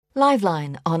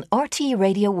Liveline on RT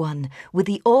Radio 1 with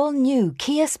the all-new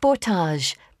Kia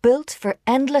Sportage, built for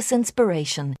endless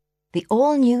inspiration. The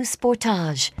all-new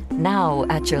Sportage, now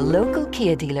at your local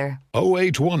Kia dealer.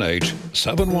 0818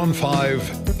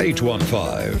 715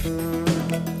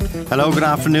 815. Hello, good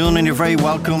afternoon, and you're very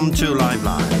welcome to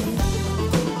Liveline.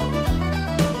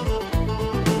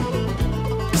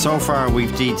 So far,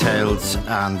 we've detailed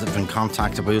and been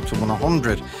contacted about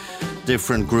 100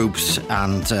 different groups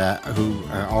and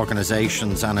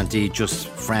organisations, and indeed just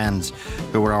friends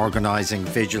who are organising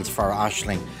vigils for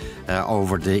Aisling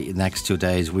over the next 2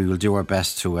 days. We will do our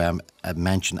best to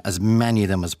mention as many of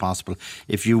them as possible.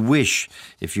 If you wish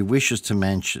us to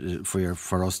mention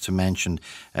for us to mention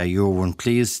your one,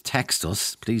 please text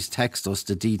us. Please text us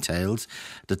the details,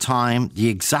 the time, the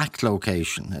exact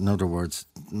location. In other words,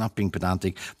 not being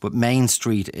pedantic, but Main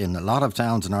Street in a lot of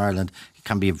towns in Ireland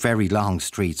can be a very long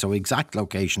street. So exact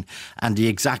location and the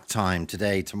exact time,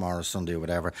 today, tomorrow, Sunday or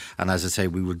whatever. And as I say,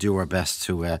 we will do our best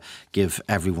to give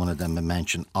every one of them a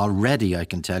mention. Already, I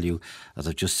can tell you, as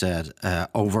I've just said,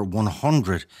 over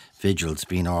 100 vigils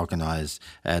being organised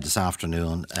this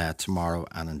afternoon, tomorrow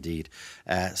and indeed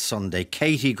Sunday.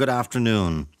 Katie, good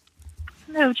afternoon.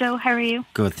 Hello, Joe. How are you?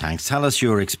 Good, thanks. Tell us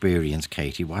your experience,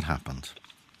 Katie. What happened?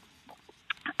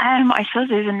 I suppose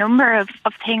there's a number of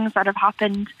things that have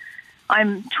happened.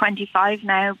 I'm 25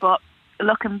 now, but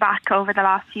looking back over the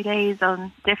last few days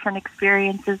on different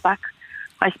experiences that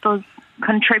I suppose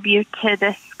contribute to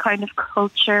this kind of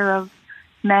culture of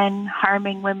men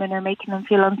harming women or making them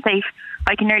feel unsafe,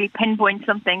 I can nearly pinpoint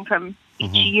something from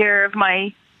each year of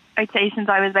my, I'd say since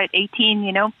I was about 18,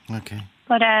 you know. Okay.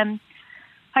 But I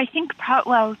think,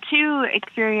 two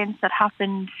experiences that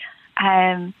happened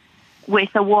with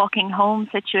a walking home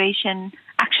situation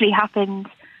actually happened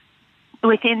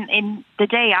in the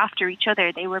day after each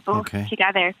other. They were both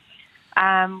together.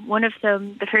 One of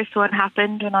them, the first one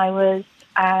happened when I was,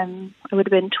 I would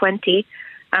have been 20,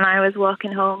 and I was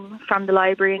walking home from the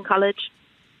library in college.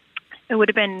 It would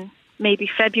have been maybe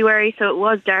February, so it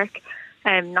was dark.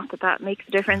 Not that makes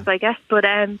a difference, I guess. But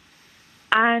a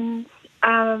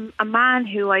man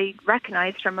who I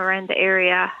recognised from around the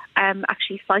area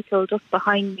actually cycled up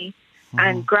behind me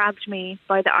and grabbed me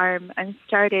by the arm and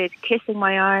started kissing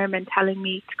my arm and telling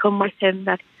me to come with him,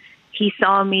 that he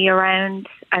saw me around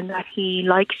and that he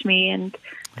liked me and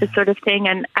this sort of thing.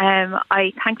 And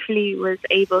I thankfully was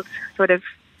able to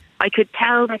I could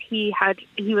tell that he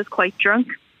was quite drunk.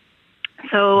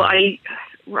 So I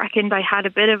reckoned I had a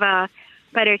bit of a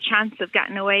better chance of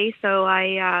getting away. So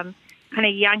I kind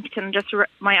of yanked him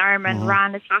my arm and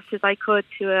ran as fast as I could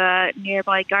to a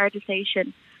nearby Garda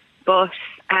station. But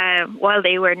while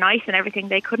they were nice and everything,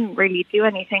 they couldn't really do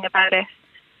anything about it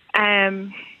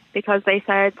because they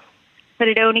said that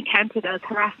it only counted as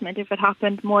harassment if it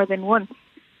happened more than once.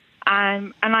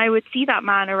 And I would see that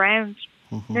man around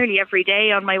nearly every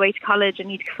day on my way to college,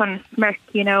 and he'd kind of smirk,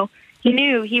 you know.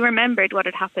 He remembered what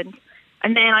had happened.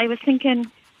 And then I was thinking,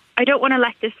 I don't want to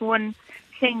let this one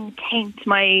thing taint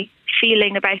my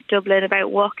feeling about Dublin,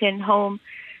 about walking home.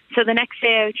 So the next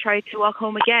day I tried to walk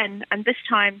home again, and this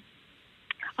time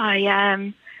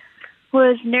I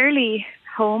was nearly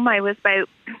home. I was about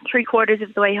 3/4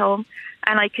 of the way home,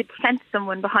 and I could sense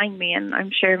someone behind me, and I'm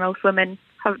sure most women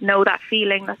know that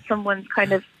feeling that someone's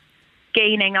kind of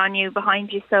gaining on you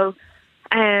behind you. So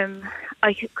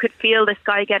I could feel this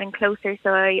guy getting closer,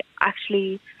 so I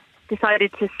actually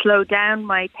decided to slow down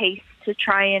my pace to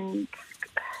try and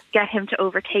get him to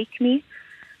overtake me.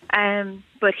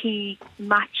 But he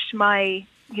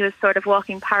was sort of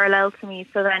walking parallel to me,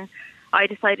 so then I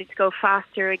decided to go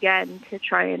faster again to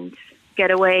try and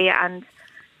get away. And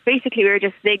basically we were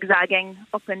just zigzagging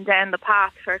up and down the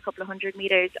path for a couple of 100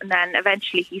 meters, and then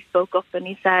eventually he spoke up and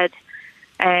he said,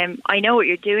 I know what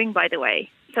you're doing, by the way.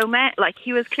 So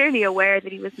he was clearly aware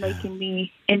that he was making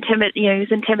me he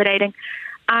was intimidating.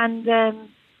 And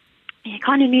you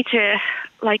kind of need to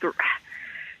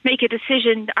make a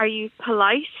decision. Are you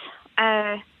polite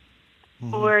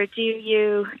or do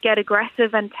you get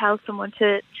aggressive and tell someone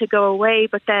to go away?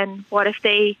 But then what if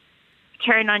they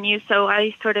turn on you? So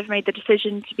I sort of made the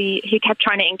decision he kept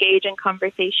trying to engage in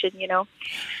conversation, you know.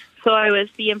 So I was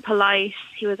being polite.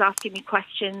 He was asking me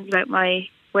questions about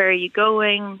where are you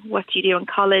going? What do you do in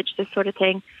college? This sort of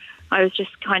thing. I was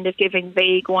just kind of giving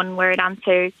vague one-word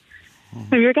answers.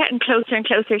 We were getting closer and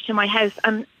closer to my house.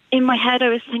 And in my head, I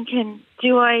was thinking,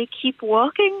 do I keep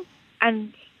walking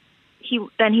and he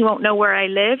won't know where I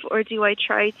live? Or do I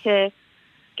try to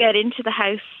get into the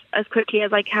house as quickly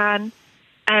as I can?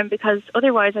 Because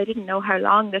otherwise I didn't know how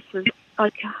long this was. I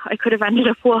could have ended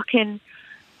up walking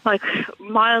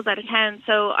miles out of town.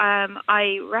 So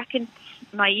I reckoned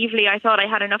naively, I thought I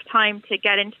had enough time to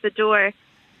get into the door.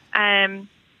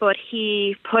 But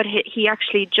he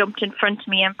actually jumped in front of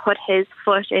me and put his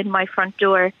foot in my front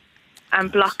door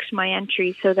and blocked my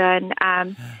entry. So then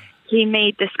he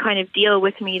made this kind of deal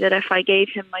with me that if I gave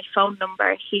him my phone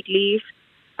number, he'd leave.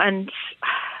 And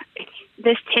it's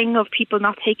this thing of people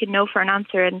not taking no for an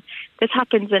answer. And this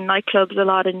happens in nightclubs a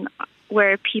lot, and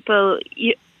where people,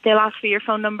 they'll ask for your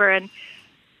phone number, and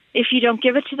if you don't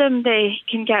give it to them, they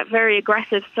can get very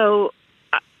aggressive. So,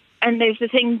 and there's the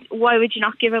thing, why would you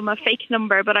not give them a fake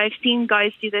number? But I've seen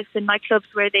guys do this in nightclubs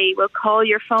where they will call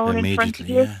your phone in front of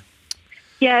you.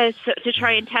 Yeah, so, to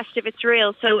try and test if it's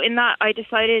real. So in that, I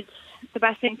decided the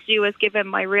best thing to do was give him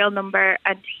my real number,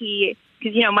 and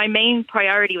because my main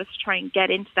priority was to try and get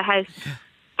into the house.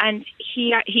 And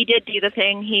he did do the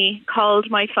thing. He called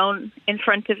my phone in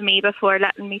front of me before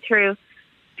letting me through.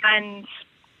 And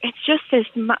it's just this,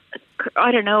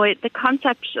 I don't know, the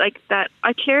concept like that.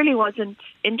 I clearly wasn't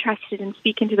interested in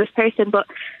speaking to this person, but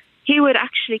he would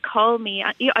actually call me.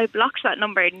 I blocked that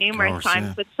number numerous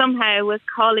times, but somehow was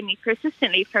calling me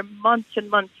persistently for months and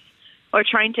months, or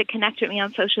trying to connect with me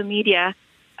on social media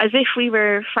as if we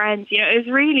were friends. It was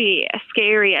really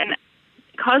scary. And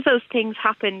because those things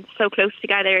happened so close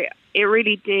together, it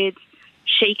really did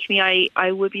shake me.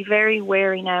 I would be very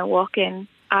wary now walking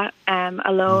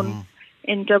alone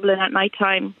in Dublin at night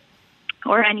time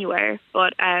or anywhere.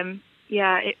 But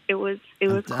it was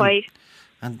quite.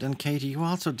 And Katie, you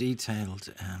also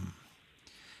detailed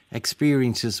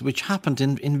experiences which happened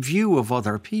in view of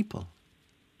other people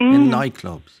in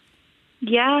nightclubs.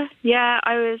 Yeah.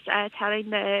 I was telling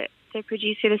the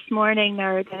producer this morning,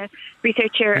 or the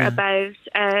researcher, about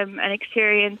an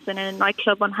experience in a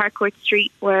nightclub on Harcourt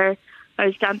Street where I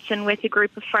was dancing with a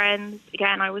group of friends.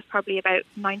 Again, I was probably about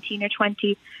 19 or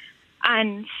 20.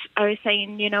 And I was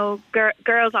saying,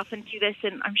 girls often do this,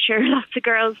 and I'm sure lots of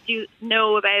girls do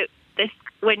know about this.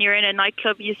 When you're in a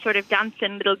nightclub, you sort of dance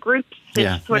in little groups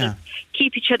to sort of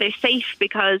keep each other safe,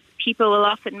 because people will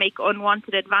often make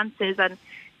unwanted advances, and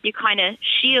you kind of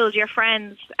shield your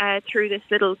friends through this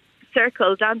little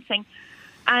circle dancing.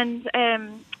 And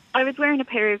I was wearing a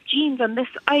pair of jeans, and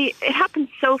it happened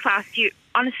so fast.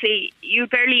 You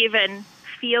barely even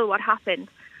feel what happened.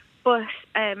 But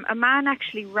a man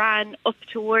actually ran up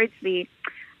towards me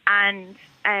and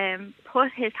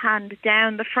put his hand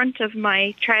down the front of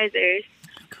my trousers,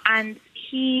 and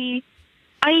I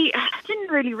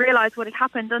didn't really realise what had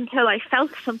happened until I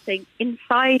felt something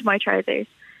inside my trousers,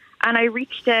 and I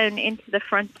reached down into the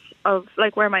front of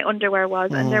where my underwear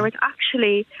was, and there was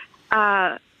actually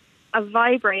a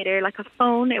vibrator, like a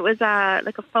phone. It was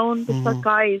like a phone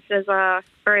disguised as a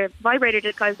vibrator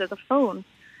disguised as a phone.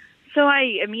 So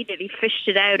I immediately fished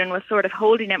it out and was sort of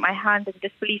holding it in my hand in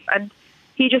disbelief. And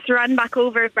he just ran back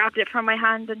over, grabbed it from my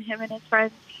hand, and him and his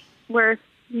friends were,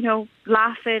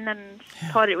 laughing and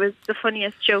thought it was the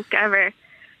funniest joke ever.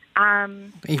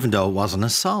 Even though it was an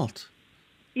assault.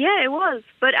 Yeah, it was.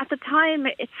 But at the time,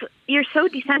 you're so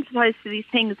desensitized to these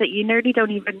things that you nearly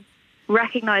don't even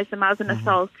recognize them as an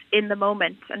assault in the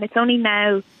moment. And it's only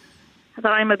now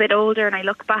that I'm a bit older and I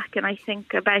look back and I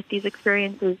think about these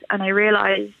experiences and I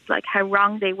realize how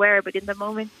wrong they were. But in the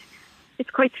moment, it's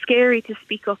quite scary to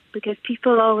speak up, because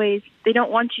people they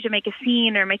don't want you to make a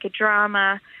scene or make a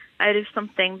drama out of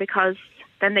something, because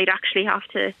then they'd actually have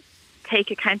to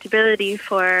take accountability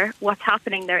for what's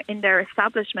happening there in their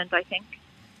establishment, I think.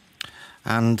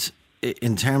 And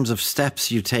in terms of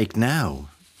steps you take now?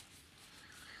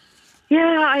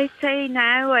 Yeah, I say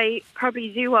now I probably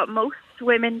do what most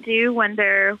women do when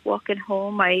they're walking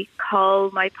home. I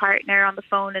call my partner on the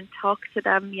phone and talk to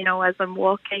them, as I'm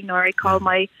walking, or I call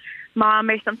my mom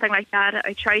or something like that.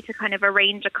 I try to kind of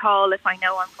arrange a call if I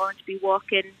know I'm going to be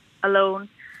walking alone,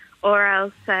 or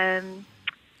else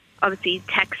obviously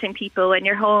texting people when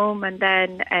you're home, and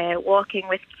then walking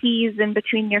with keys in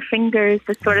between your fingers,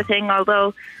 this sort of thing,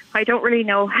 although I don't really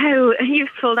know how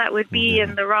useful that would be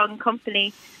in the wrong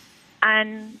company.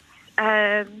 And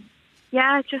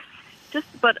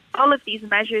but all of these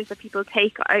measures that people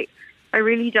take, I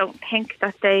really don't think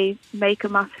that they make a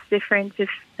massive difference if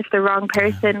the wrong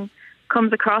person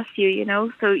comes across you,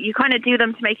 So you kind of do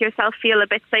them to make yourself feel a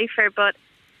bit safer, but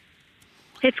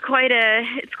it's quite a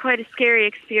scary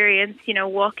experience,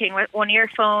 walking with one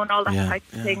earphone, all that type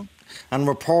of thing. And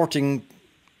reporting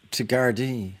to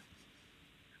Gardaí.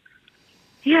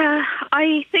 Yeah,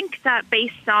 I think that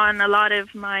based on a lot of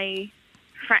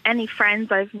any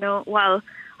friends I've known,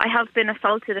 I have been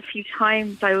assaulted a few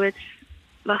times. I would,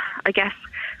 I guess,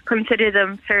 consider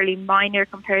them fairly minor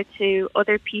compared to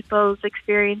other people's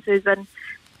experiences, and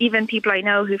even people I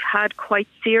know who've had quite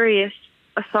serious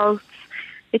assaults.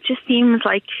 it just seems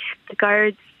like the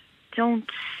guards don't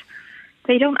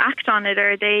act on it,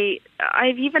 or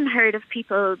I've even heard of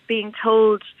people being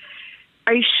told,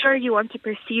 are you sure you want to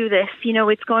pursue this?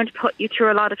 It's going to put you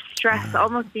through a lot of stress,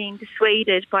 almost being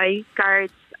dissuaded by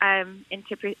guards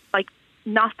into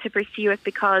not to pursue it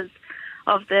because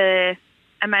of the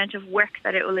amount of work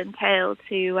that it will entail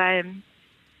to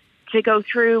go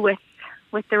through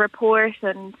with the report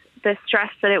and the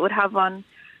stress that it would have on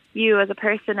you as a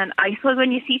person. And I suppose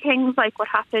when you see things like what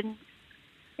happened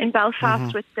in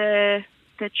Belfast with the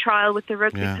trial with the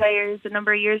rugby players a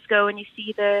number of years ago, and you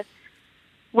see the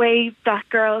way that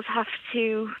girls have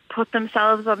to put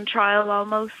themselves on trial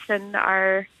almost and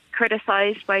are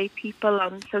criticised by people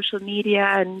on social media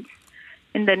and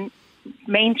in the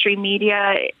mainstream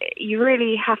media, you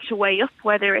really have to weigh up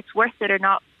whether it's worth it or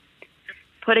not,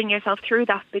 putting yourself through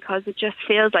that, because it just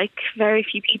feels like very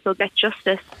few people get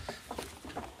justice.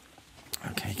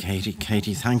 Okay,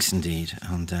 Katie, thanks indeed,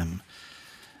 and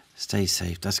stay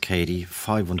safe. That's Katie.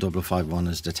 51551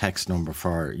 is the text number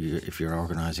for you if you're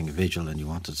organising a vigil and you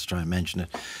wanted to try and mention it.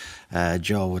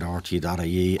 Joe at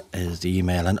rt.ie is the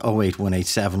email, and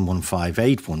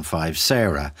 08187158815.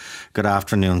 Sarah, good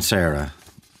afternoon, Sarah.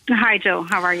 Hi, Joe.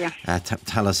 How are you?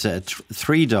 Tell us,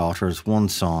 3 daughters, 1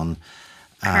 son,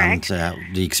 and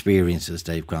the experiences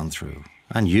they've gone through,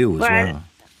 and you as well.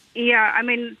 Yeah, I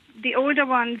mean, the older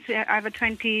ones, I have a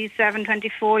 27,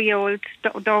 24-year-old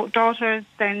daughter,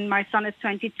 then my son is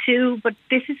 22, but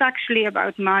this is actually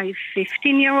about my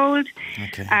 15-year-old.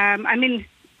 Okay. I mean,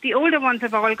 the older ones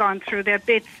have all gone through their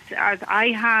bits, as I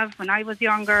have when I was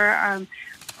younger,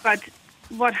 but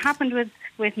what happened with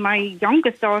my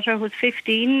youngest daughter, who's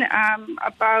 15,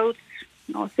 about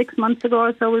 6 months ago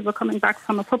or so, we were coming back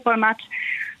from a football match,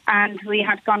 and we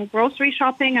had gone grocery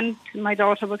shopping, and my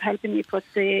daughter was helping me put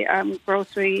the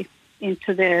grocery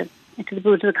into the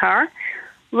boot of the car,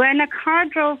 when a car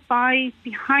drove by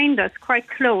behind us quite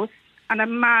close, and a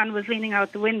man was leaning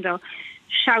out the window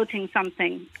shouting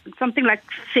something like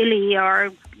silly,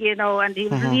 or and he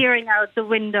was leering out the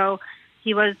window.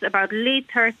 He was about late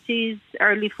 30s,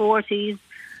 early 40s.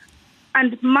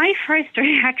 And my first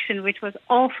reaction, which was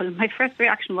awful,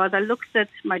 was I looked at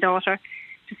my daughter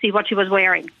to see what she was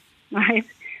wearing, right?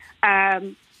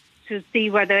 To see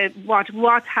what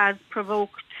has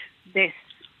provoked this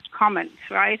comment,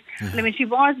 right? And I mean, she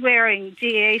was wearing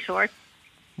GAA shorts,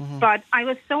 but I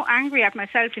was so angry at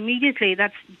myself immediately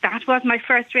that was my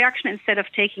first reaction, instead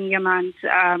of taking your man's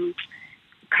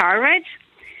car reg.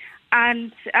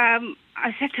 And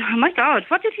I said to her, oh my God,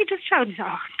 what did he just shout? He said,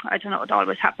 I don't know, it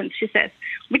always happens, she says.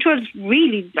 Which was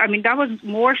really, I mean, that was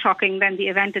more shocking than the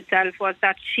event itself, was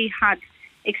that she had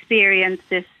experienced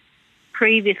this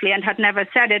previously and had never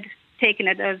said it, taken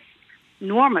it as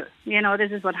normal.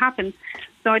 This is what happens.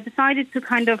 So I decided to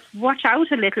kind of watch out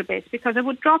a little bit, because I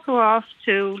would drop her off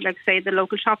to, like, say, the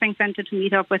local shopping centre to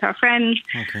meet up with her friends.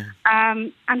 Okay.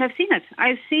 And I've seen it.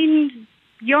 I've seen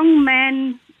young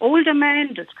men, older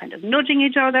men, just kind of nudging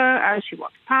each other as she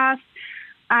walks past.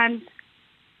 And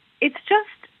it's just,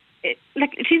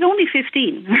 she's only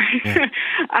 15. Yeah.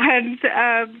 And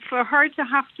for her to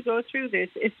have to go through this,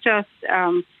 it's just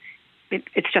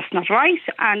not right.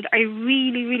 And I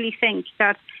really, really think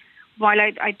that while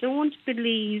I don't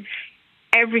believe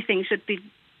everything should be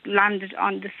landed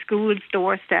on the school's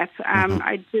doorstep,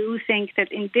 I do think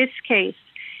that in this case,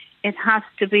 it has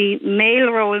to be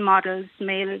male role models,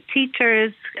 male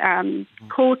teachers,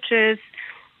 coaches,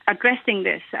 addressing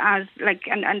this as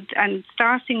and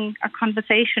starting a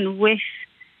conversation with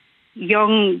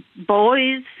young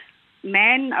boys,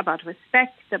 men, about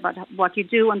respect, about what you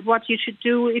do and what you should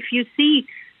do if you see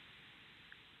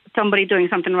somebody doing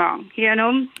something wrong,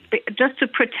 just to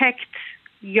protect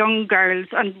young girls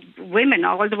and women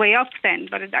all the way up then.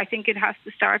 But I think it has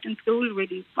to start in school,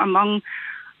 really, among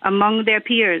their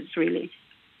peers, really.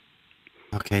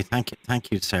 Okay, thank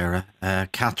you, Sarah.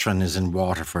 Catherine is in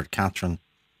Waterford. Catherine,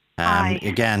 Hi.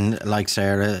 Again, like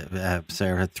Sarah,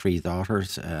 Sarah had 3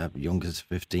 daughters, youngest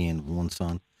 15, 1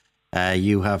 son.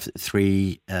 You have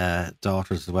 3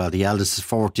 daughters as well. The eldest is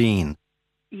 14.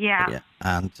 Yeah.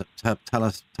 And tell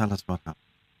us what happened.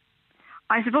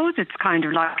 I suppose it's kind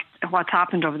of like what's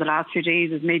happened over the last few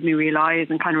days has made me realise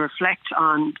and kind of reflect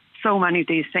on so many of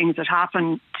these things that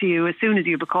happen to you as soon as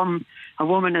you become a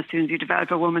woman, as soon as you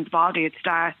develop a woman's body, it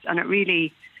starts, and it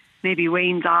really maybe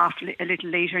wanes off a little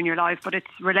later in your life, but it's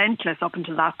relentless up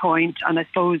until that point. And I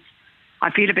suppose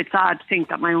I feel a bit sad to think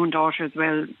that my own daughters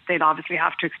they'll obviously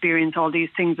have to experience all these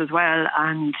things as well.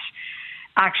 And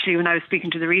actually, when I was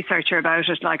speaking to the researcher about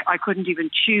it, I couldn't even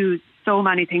choose. So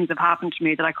many things have happened to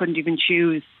me that I couldn't even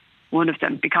choose one of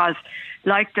them. Because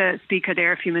like the speaker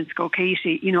there a few minutes ago,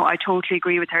 Katie, I totally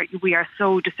agree with her. We are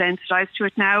so desensitized to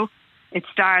it now. It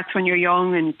starts when you're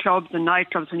young in clubs and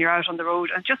nightclubs when you're out on the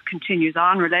road, and it just continues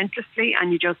on relentlessly,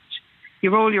 and you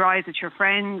roll your eyes at your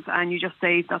friends and you just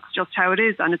say that's just how it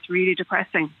is, and it's really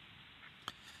depressing.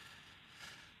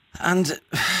 And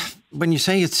when you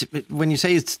say it's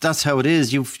that's how it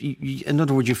is, you in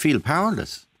other words, you feel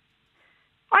powerless.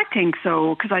 I think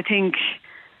so, because I think,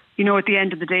 at the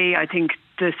end of the day, I think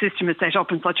the system is set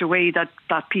up in such a way that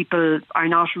people are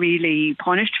not really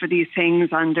punished for these things,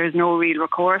 and there's no real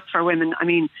recourse for women. I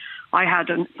mean, I had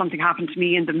something happen to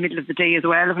me in the middle of the day as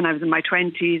well when I was in my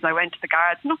 20s. I went to the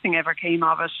guards. Nothing ever came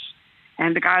of it.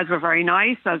 And the guards were very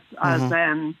nice, as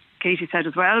Katie said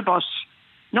as well, but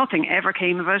nothing ever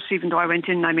came of it, even though I went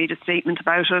in and I made a statement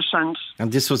about it.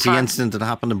 And this was the incident that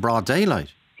happened in broad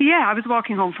daylight? Yeah, I was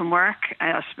walking home from work.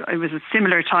 It was a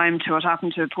similar time to what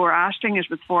happened to poor Ashling. It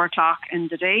was 4:00 in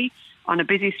the day on a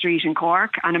busy street in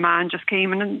Cork, and a man just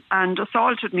came in and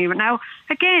assaulted me. But now,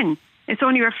 again, it's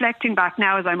only reflecting back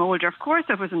now as I'm older. Of course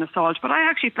it was an assault, but I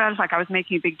actually felt like I was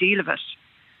making a big deal of it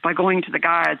by going to the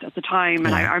guards at the time.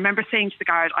 And I remember saying to the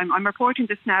guard, I'm reporting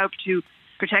this now to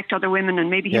protect other women,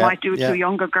 and maybe he might do it to a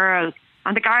younger girl.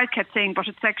 And the guard kept saying, but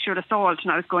it's sexual assault.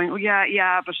 And I was going, oh,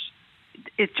 yeah, but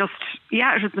it just,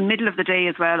 it was the middle of the day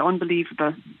as well.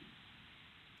 Unbelievable.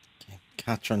 Okay.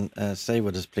 Catherine, stay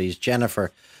with us, please.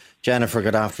 Jennifer,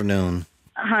 good afternoon.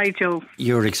 Hi, Joe.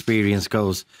 Your experience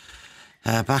goes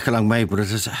back a long way, but it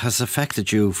has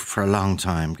affected you for a long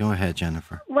time. Go ahead,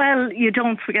 Jennifer. Well, you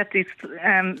don't forget these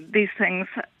things.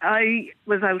 I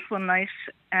was out one night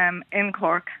in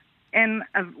Cork in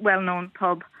a well-known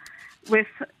pub with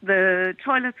the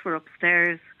toilets were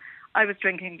upstairs. I was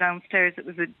drinking downstairs. It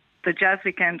was the jazz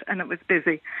weekend and it was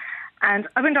busy. And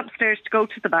I went upstairs to go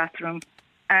to the bathroom,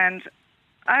 and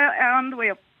on the way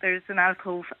up there's an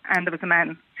alcove and there was a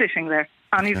man sitting there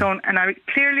on his own, and I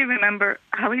clearly remember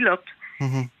how he looked.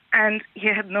 Mm-hmm. And he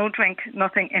had no drink,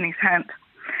 nothing in his hand.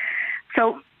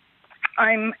 So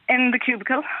I'm in the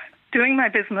cubicle doing my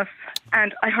business,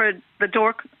 and I heard the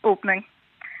door opening,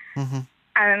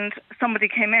 and somebody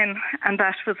came in, and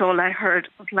that was all I heard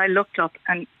until I looked up,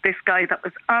 and this guy that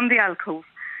was on the alcove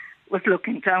was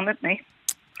looking down at me.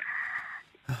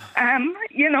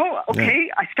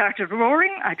 I started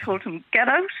roaring. I told him, get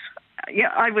out.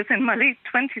 Yeah, I was in my late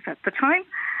 20s at the time,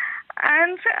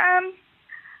 and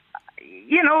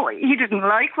he didn't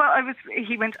like what I was.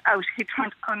 He went out. He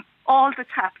turned on all the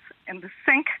taps in the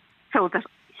sink so that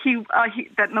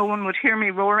that no one would hear me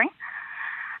roaring.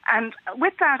 And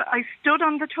with that, I stood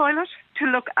on the toilet to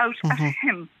look out at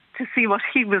him to see what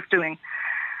he was doing.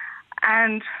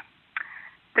 And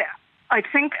I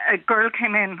think a girl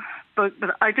came in, but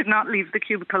I did not leave the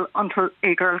cubicle until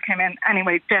a girl came in.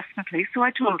 Anyway, definitely. So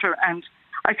I told her, and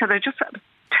I said I just was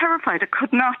terrified. I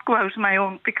could not go out on my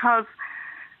own because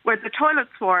where the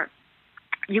toilets were,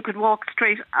 you could walk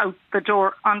straight out the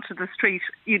door onto the street.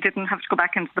 You didn't have to go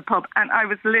back into the pub. And I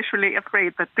was literally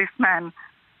afraid that this man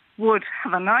would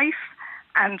have a knife,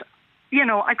 and,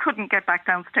 I couldn't get back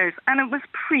downstairs. And it was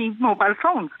pre-mobile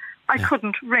phones. I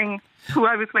couldn't ring who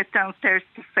I was with downstairs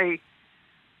to say,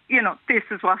 this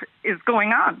is what is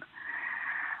going on.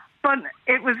 But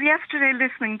it was yesterday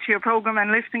listening to your programme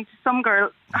and listening to some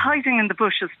girl hiding in the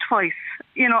bushes twice.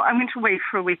 I went away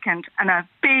for a weekend, and a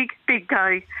big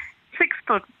guy, 6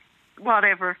 foot,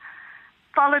 whatever,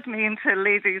 followed me into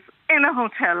ladies in a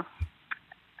hotel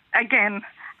again.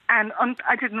 And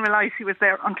I didn't realise he was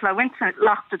there until I went to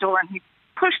lock the door, and he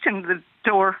pushed in the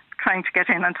door trying to get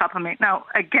in on top of me. Now,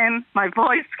 again, my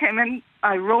voice came in.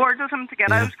 I roared at him to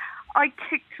get out. I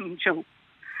kicked him, Joe.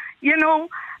 You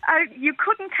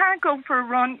can't go for a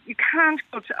run. You can't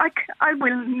go to... I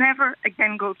will never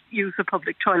again go use a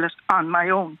public toilet on my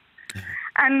own.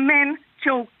 And men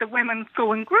joke that women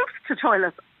go in groups to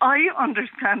toilets. I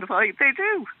understand why they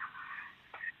do.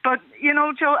 But,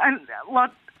 Joe, and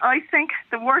what I think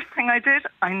the worst thing I did,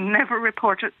 I never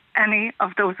reported any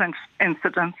of those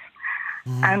incidents.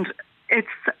 And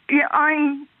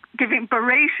I'm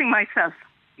berating myself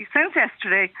since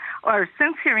yesterday, or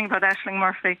since hearing about Ashling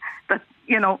Murphy, that,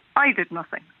 I did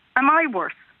nothing. Am I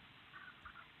worse?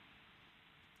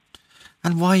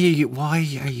 And why are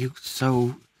you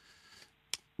so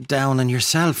down on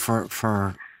yourself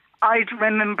for... I'd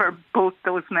remember both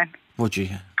those men. Would you?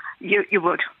 You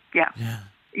would, yeah.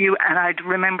 And I'd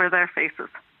remember their faces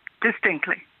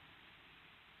distinctly.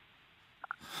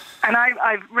 And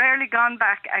I've rarely gone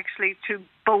back, actually, to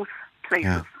both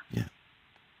places. Yeah.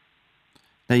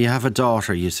 Now, you have a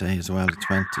daughter, you say, as well,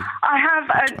 20. I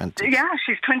have,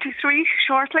 she's 23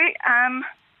 shortly.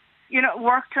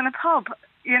 Worked in a pub.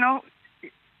 you know,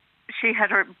 she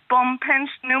had her bum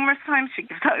pinched numerous times.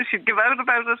 She'd give out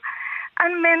about it.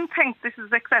 And men think this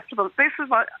is acceptable. This is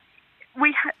what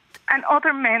and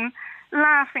other men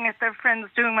laughing at their friends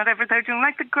doing whatever they're doing,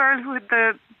 like the girl who had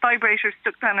the vibrator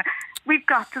stuck down her. We've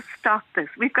got to stop this.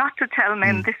 We've got to tell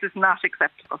men this is not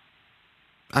acceptable.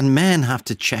 And men have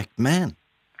to check men.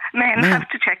 Men have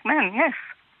to check men, yes.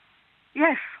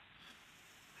 Yes.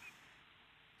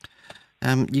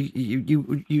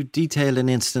 You detailed an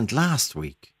incident last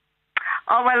week.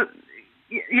 Oh, well,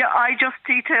 yeah, I just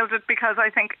detailed it because I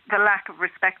think the lack of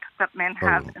respect that men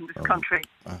have in this country.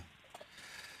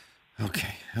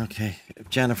 Okay.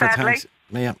 Jennifer, Sadly. thanks.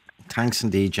 Yeah, thanks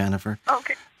indeed, Jennifer.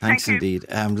 Okay. Thanks Thank you.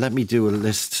 indeed. Let me do a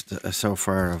list so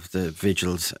far of the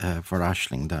vigils for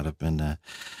Aisling that have been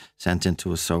sent in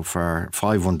to us so far.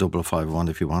 51551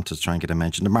 if you want to try and get a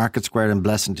mention. The Market Square in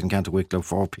Blessington, County Wicklow,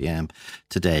 4 p.m.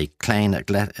 today. Clane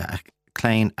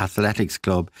Athletics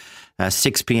Club,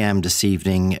 6 p.m. this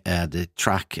evening. The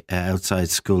track outside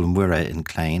school in Wirra in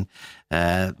Clane.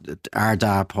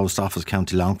 Ardagh Post Office,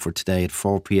 County Longford today at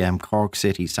 4 p.m. Cork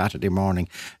City, Saturday morning,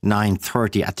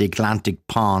 9:30 at the Atlantic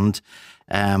Pond.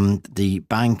 The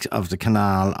bank of the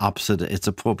canal opposite, it's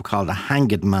a pub called the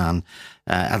Hanged Man.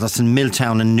 That's in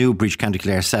Milltown in Newbridge, County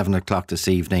Clare, 7 o'clock this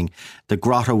evening. The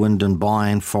Grotto in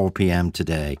Dunboyne, 4 p.m.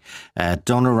 today.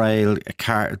 Doneraile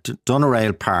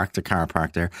Park, the car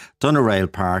park there. Doneraile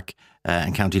Park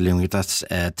in County Limerick, that's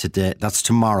today. That's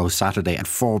tomorrow, Saturday at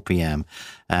 4 p.m.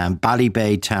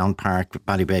 Ballybay Town Park,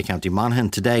 Ballybay, County Monaghan,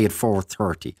 today at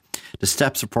 4:30. The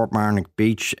Steps of Portmarnock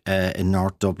Beach in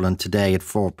North Dublin today at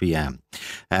 4 p.m.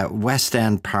 West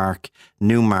End Park,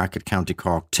 Newmarket, County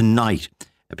Cork tonight,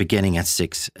 beginning at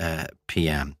 6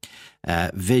 p.m.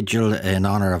 Vigil in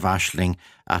honour of Aisling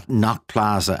at Knock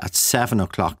Plaza at 7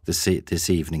 o'clock this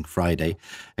evening, Friday.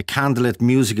 A candlelit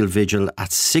musical vigil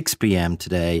at 6 p.m.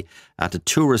 today at the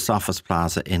Tourist Office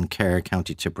Plaza in Kerr,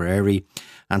 County Tipperary.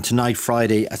 And tonight,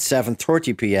 Friday, at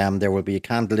 7:30 p.m, there will be a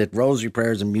candlelit rosary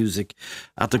prayers and music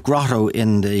at the Grotto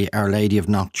in the Our Lady of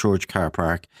Knock Church car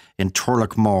park in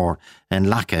Turlockmore, in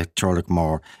Lacca,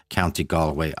 Turlockmore, County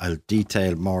Galway. I'll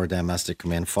detail more of them as they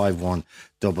come in.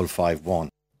 51551.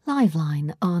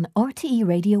 Liveline on RTE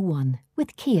Radio 1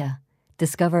 with Kia.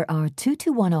 Discover our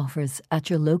 2-to-1 offers at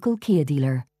your local Kia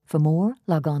dealer. For more,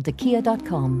 log on to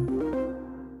kia.com.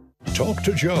 Talk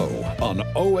to Joe on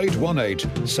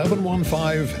 0818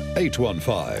 715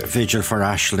 815. Vigil for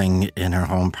Aisling in her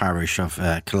home parish of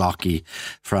Killocky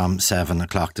from 7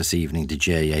 o'clock this evening. The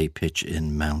GAA pitch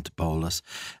in Mount Bolus.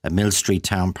 Mill Street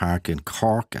Town Park in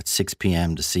Cork at 6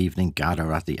 p.m. this evening.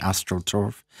 Gather at the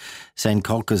AstroTurf. St.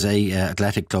 Colca's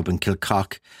Athletic Club in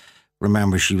Kilcock.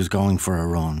 Remember, she was going for a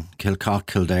run. Kilcock,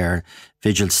 Kildare.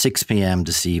 Vigil 6 p.m.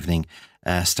 this evening.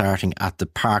 Starting at the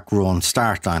Park Run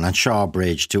start line on Shaw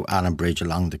Bridge to Allen Bridge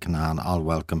along the canal. All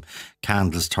welcome.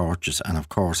 Candles, torches and of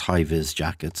course high-vis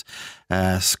jackets.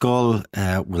 Skull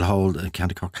will hold,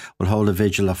 County Cork will hold a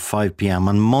vigil at 5 p.m.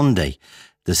 on Monday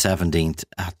the 17th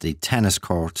at the tennis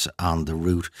courts on the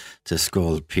route to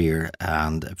Skull Pier,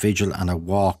 and a vigil and a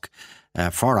walk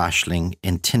for Aisling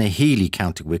in Tinnahealy,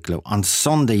 County Wicklow on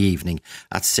Sunday evening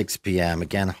at 6 p.m.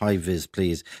 Again, high-vis,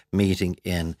 please, meeting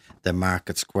in the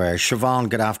Market Square. Siobhan,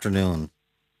 good afternoon.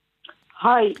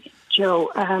 Hi, Joe.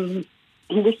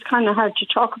 This is kind of hard to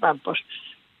talk about, but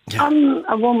I'm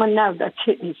a woman now that's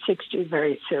hitting 60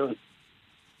 very soon.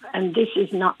 And this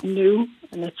is not new,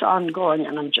 and it's ongoing,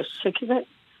 and I'm just sick of it.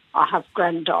 I have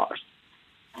granddaughters.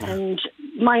 And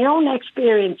my own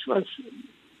experience was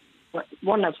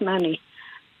one of many.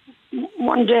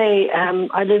 One day,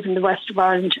 I live in the west of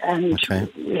Ireland, and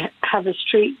we have a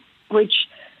street which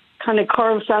kind of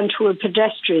curves onto a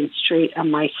pedestrian street,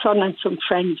 and my son and some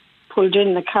friends pulled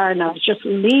in the car, and I was just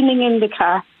leaning in the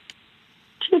car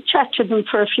to chat to them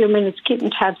for a few minutes,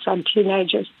 keeping tabs on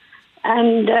teenagers.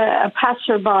 And a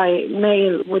passerby,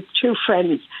 male with two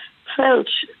friends, felt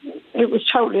it was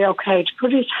totally okay to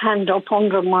put his hand up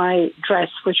under my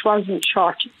dress, which wasn't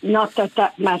short. Not that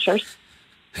that matters.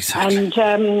 Exactly.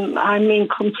 And I mean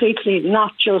completely,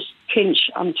 not just pinch,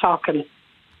 I'm talking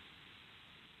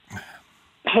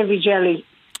heavy jelly,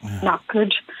 not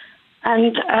good.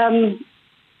 And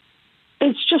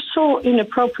it's just so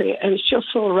inappropriate, and it's just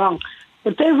so wrong.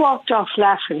 But they walked off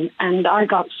laughing, and I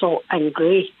got so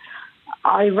angry.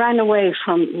 I ran away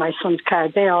from my son's car.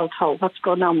 They all thought, what's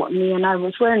going on with me? And I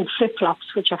was wearing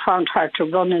flip-flops, which I found hard to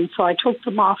run in, so I took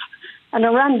them off. And I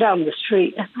ran down the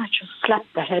street, and I just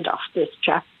slapped the head off this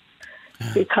chap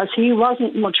because he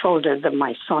wasn't much older than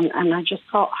my son. And I just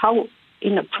thought, how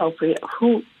inappropriate.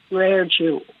 Who reared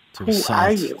you? Who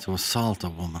are you? To assault a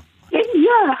woman.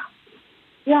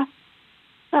 Yeah.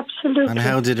 absolutely. And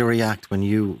how did he react when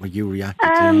you reacted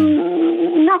to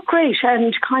him? Not great,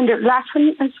 and kind of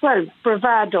laughing as well,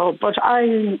 bravado. But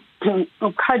I'm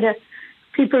kind of,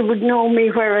 people would know me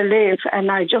where I live,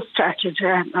 and I just started,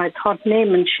 I thought,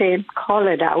 name and shame, call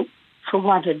it out for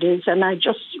what it is, and I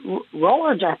just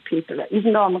roared at people,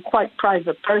 even though I'm a quite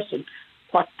private person,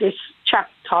 what this chap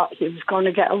thought he was going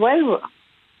to get away with.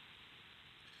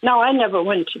 Now, I never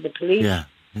went to the police. Yeah.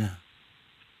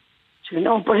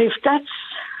 But if that's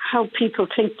how people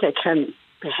think they can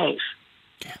behave,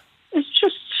 it's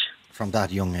just... From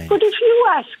that young age. But if you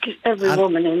ask every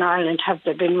woman in Ireland, have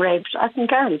they been raped, I can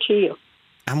guarantee you.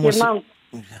 And that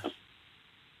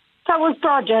was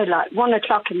broad daylight, 1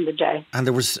 o'clock in the day. And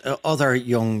there was other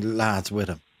young lads with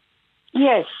him.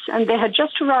 Yes, and they had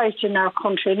just arrived in our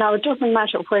country. Now, it doesn't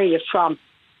matter where you're from.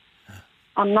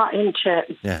 I'm not into,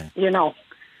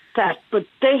 that. But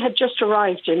they had just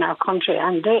arrived in our country,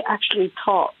 and they actually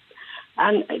thought,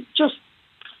 and just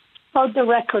for the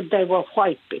record, they were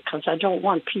white, because I don't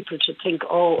want people to think,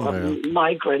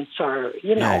 migrants or,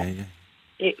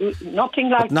 nothing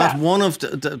like that. Not one of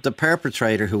the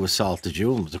perpetrator who assaulted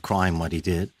you, it was a crime what he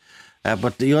did.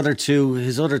 But the other two,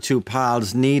 his other two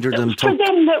pals, neither of them took... For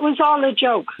them, that was all a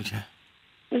joke. Yeah.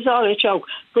 It was all a joke.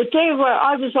 But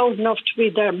I was old enough to be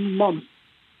their mum.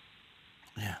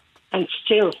 Yeah. And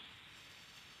still.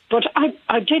 But I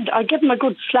gave him a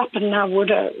good slapping now with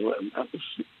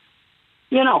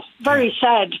very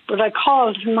sad. But I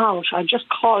called him out. I just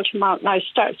called him out, and I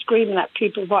started screaming at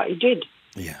people what he did.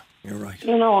 Yeah, you're right.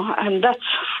 And that's...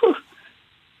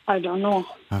 I don't know.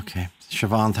 Okay.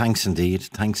 Siobhan, thanks indeed.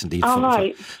 All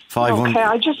right. 500. Okay,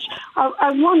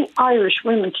 I want Irish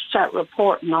women to start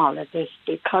reporting all of this,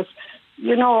 because,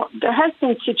 there has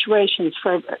been situations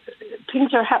where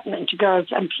things are happening to girls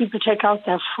and people take out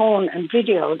their phone and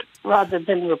video it rather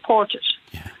than report it.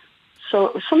 Yeah.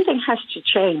 So something has to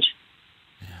change.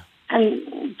 Yeah.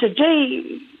 And the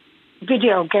day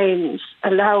video games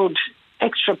allowed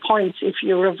extra points if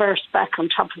you reverse back on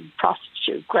top of a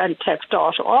prostitute, grand theft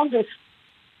auto, all this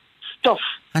stuff.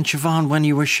 And Siobhan, when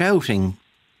you were shouting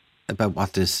about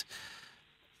what this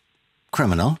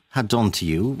criminal had done to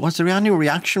you, was there any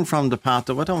reaction from the part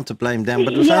of, I don't want to blame them,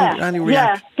 but was there any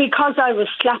reaction? Yeah, because I was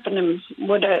slapping him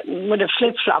with a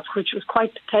flip-flop, which was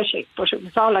quite pathetic, but it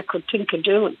was all I could think of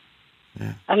doing.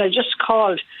 Yeah. And I just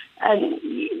called,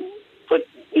 but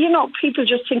people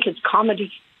just think it's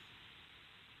comedy.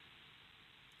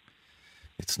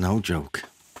 It's no joke.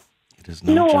 It is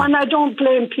no joke. And I don't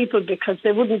blame people, because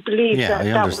they wouldn't believe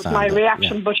that was my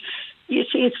reaction. Yeah. But you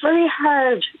see, it's very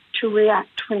hard to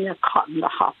react when you're caught in the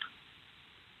hop.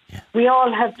 Yeah. We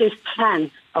all have this plan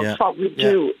of what we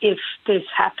do if this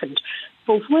happened.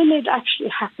 But when it actually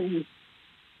happens,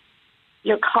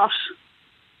 you're caught,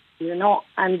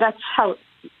 and that's how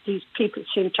these people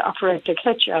seem to operate. They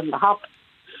catch you on the hop.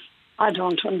 I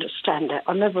don't understand it.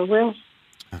 I never will.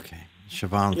 Okay.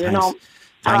 Siobhan, thanks.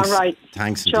 All right.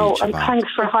 Thanks indeed, Joe, Siobhan. and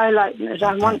thanks for highlighting it.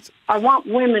 I want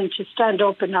women to stand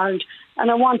up in Ireland,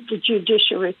 and I want the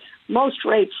judiciary. Most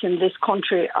rapes in this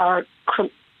country are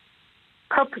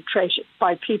perpetrated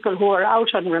by people who are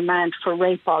out on remand for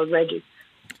rape already.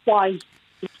 Why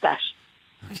is that?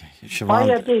 Okay, Siobhan, why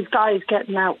are these guys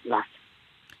getting out like?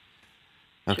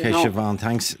 Okay, Siobhan,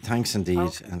 thanks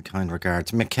indeed, and kind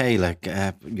regards. Michaela,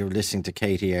 you were listening to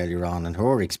Katie earlier on and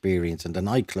her experience in the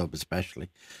nightclub especially.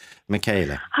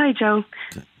 Michaela. Hi, Joe.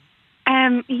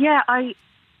 I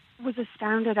was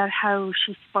astounded at how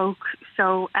she spoke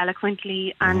so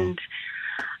eloquently, and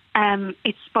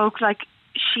it spoke like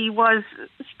she was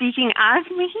speaking as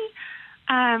me.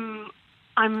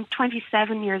 I'm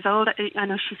 27 years old. I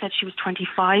know she said she was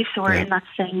 25, so we're in that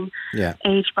same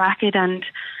age bracket. And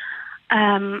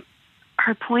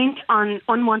her point on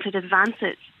unwanted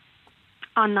advances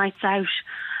on nights out,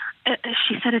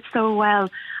 she said it so well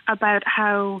about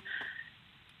how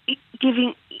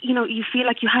giving, you feel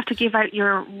like you have to give out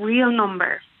your real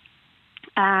number.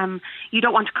 You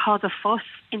don't want to cause a fuss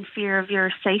in fear of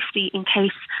your safety in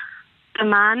case the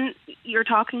man you're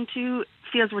talking to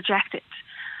feels rejected.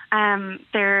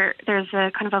 There's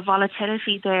a kind of a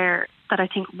volatility there that I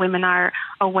think women are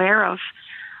aware of,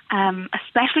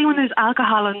 especially when there's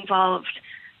alcohol involved.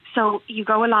 So you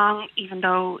go along even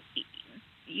though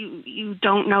you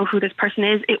don't know who this person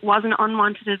is. It was an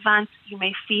unwanted advance. You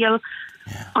may feel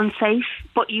unsafe,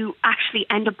 but you actually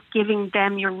end up giving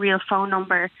them your real phone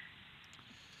number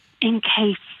in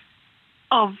case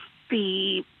of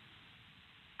the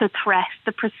threat,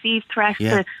 the perceived threat.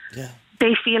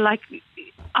 They feel like,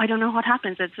 I don't know what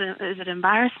happens. Is it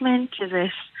embarrassment? Is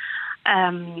it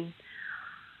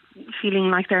feeling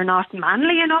like they're not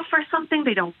manly enough or something.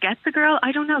 They don't get the girl.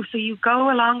 I don't know. So you go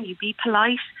along, you be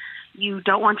polite, you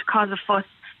don't want to cause a fuss,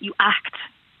 you act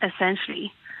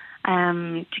essentially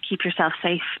to keep yourself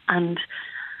safe. And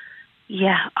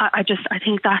yeah, I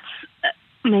think that's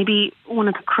maybe one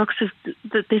of the crux of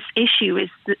this issue is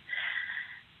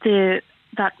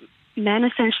that men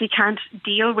essentially can't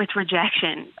deal with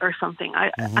rejection or something.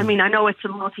 I mean, I know it's a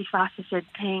multifaceted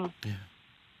thing. Yeah.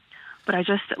 But I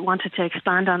just wanted to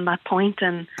expand on that point,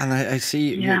 and I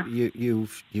see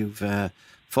you've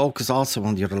focused also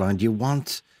on the other line. You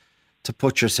want to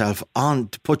put yourself on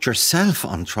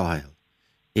trial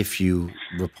if you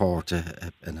report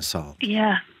an assault.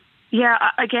 Yeah.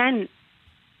 Again,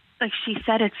 like she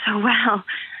said it so well.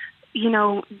 You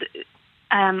know,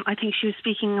 I think she was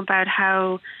speaking about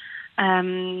how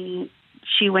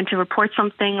she went to report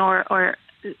something, or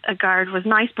a guard was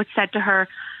nice, but said to her,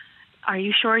 "Are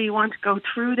you sure you want to go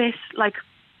through this?" Like,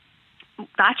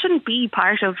 that shouldn't be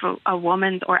part of a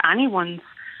woman's or anyone's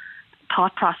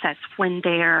thought process when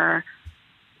they're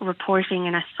reporting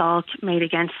an assault made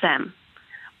against them.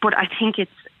 But I think it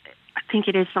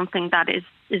is something that is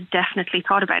definitely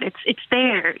thought about. It's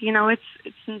there, you know. It's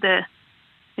in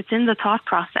the thought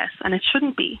process, and it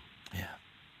shouldn't be. Yeah.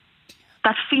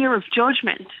 That fear of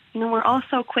judgment. You know, we're all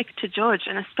so quick to judge,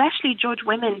 and especially judge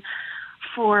women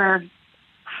for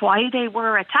why they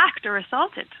were attacked or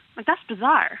assaulted. Like, that's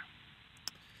bizarre.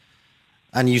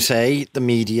 And you say the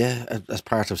media, as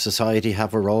part of society,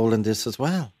 have a role in this as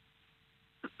well?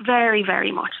 Very,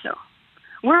 very much so.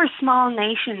 We're a small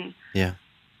nation. Yeah.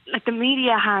 Like, the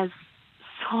media has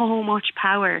so much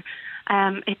power.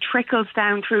 It trickles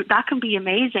down through. That can be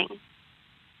amazing.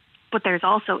 But there's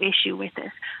also issue with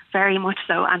it, very much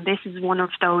so. And this is one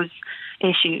of those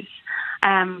issues.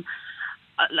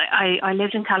 I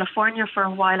lived in California for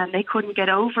a while, and they couldn't get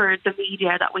over the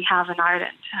media that we have in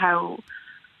Ireland,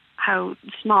 how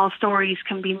small stories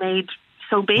can be made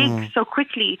so big so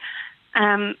quickly.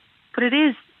 But it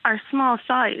is our small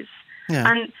size. Yeah.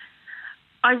 And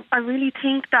I really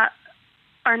think that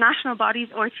our national bodies,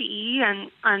 RTE,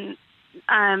 and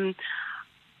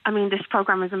I mean, this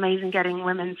programme is amazing, getting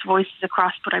women's voices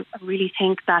across, but I really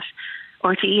think that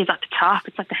RTE is at the top,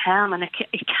 it's at the helm, and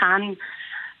it can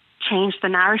change the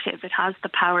narrative. It has the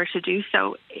power to do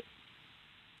so.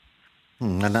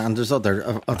 And there's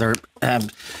other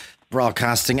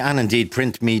broadcasting and indeed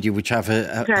print media which have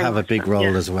a big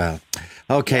role as well.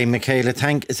 Okay, Michaela,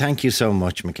 thank you so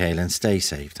much, Michaela, and stay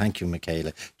safe. Thank you,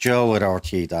 Michaela. Joe at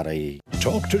rte.ie.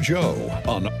 Talk to Joe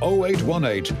on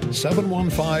 0818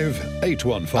 715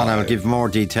 815. And I'll give more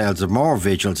details of more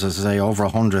vigils, as I say, over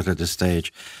 100 at this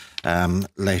stage.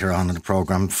 Later on in the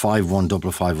programme.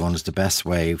 51551 is the best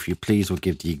way. If you please would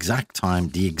give the exact time,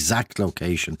 the exact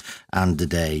location and the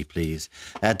day, please.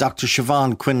 Dr.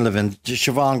 Siobhan Quinlivan.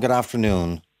 Siobhan, good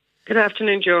afternoon. Good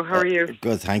afternoon, Joe. How are you?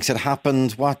 Good, thanks. It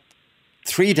happened,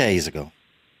 3 days ago?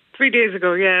 3 days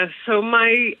ago, yeah. So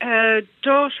my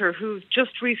daughter, who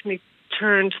just recently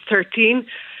turned 13,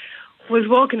 was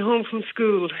walking home from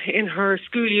school in her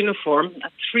school uniform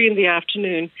at 3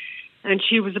 p.m, and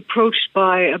she was approached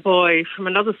by a boy from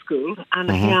another school, and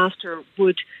he asked her,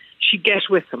 would she get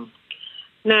with him?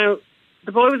 Now,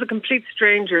 the boy was a complete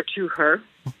stranger to her.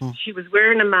 She was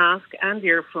wearing a mask and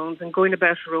earphones and going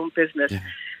about her own business,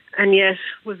 and yet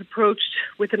was approached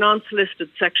with an unsolicited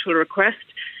sexual request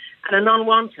and an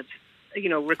unwanted,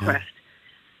 request.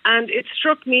 And it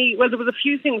struck me, well, there was a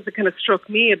few things that kind of struck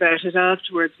me about it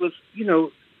afterwards was,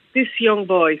 this young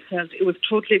boy felt it was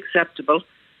totally acceptable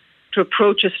to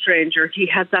approach a stranger. He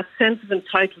had that sense of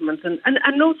entitlement and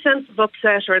no sense of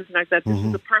upset or anything like that. This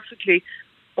was a perfectly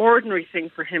ordinary thing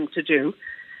for him to do.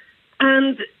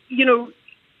 And,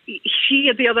 she,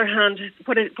 on the other hand,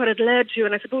 what it led to,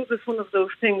 and I suppose it's one of those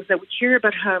things that we hear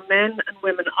about how men and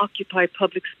women occupy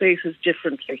public spaces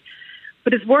differently.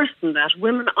 But it's worse than that.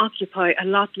 Women occupy a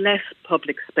lot less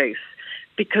public space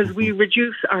because we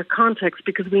reduce our context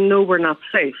because we know we're not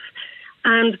safe.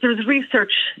 And there's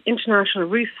research, international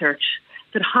research,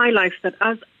 that highlights that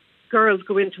as girls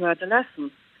go into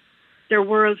adolescence, their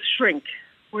worlds shrink.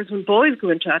 Whereas when boys go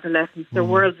into adolescence, their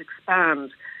worlds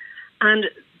expand. And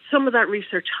some of that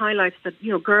research highlights that,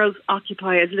 girls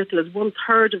occupy as little as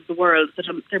 1/3 of the world that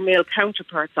their male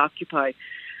counterparts occupy.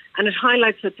 And it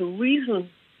highlights that the reason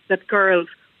that girls'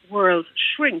 worlds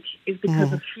shrink is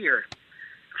because of fear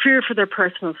for their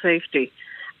personal safety.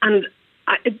 And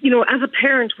as a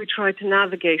parent, we try to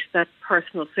navigate that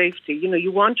personal safety.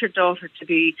 You want your daughter to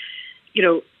be,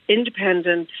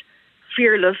 independent,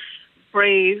 fearless,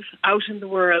 brave, out in the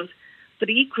world, but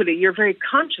equally you're very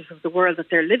conscious of the world that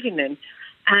they're living in.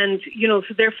 And,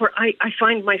 so therefore I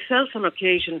find myself on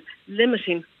occasion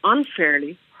limiting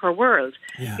unfairly her world.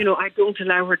 Yeah. I don't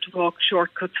allow her to walk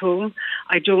shortcuts home.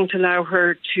 I don't allow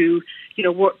her to,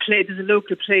 play. There's a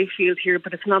local play field here,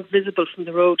 but it's not visible from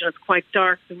the road and it's quite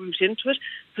dark, the route into it.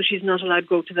 So she's not allowed to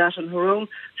go to that on her own.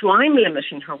 So I'm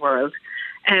limiting her world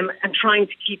and trying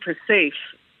to keep her safe.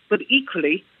 But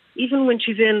equally, even when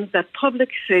she's in that public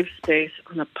safe space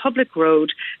on a public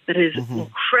road that is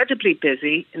incredibly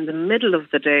busy in the middle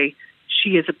of the day,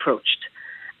 she is approached.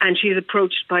 And she is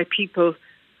approached by people,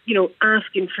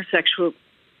 asking for sexual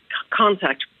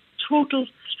contact, total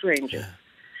strangers. Yeah.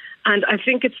 And I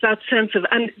think it's that sense of,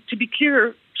 and to be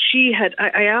clear,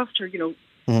 I asked her,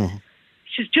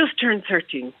 she's just turned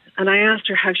 13, and I asked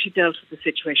her how she dealt with the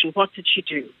situation. What did she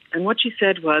do? And what she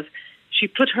said was, she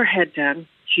put her head down.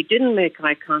 She didn't make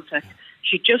eye contact.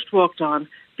 She just walked on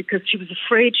because she was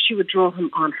afraid she would draw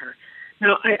him on her.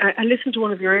 Now, I listened to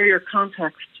one of your earlier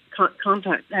callers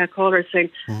saying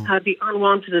how the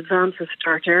unwanted advances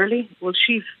start early. Well,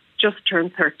 she's just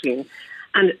turned 13.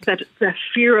 And that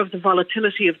fear of the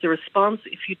volatility of the response,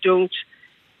 if you don't,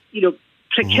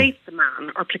 placate the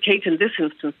man, or placate, in this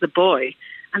instance, the boy.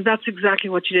 And that's exactly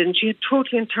what she did. And she had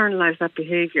totally internalized that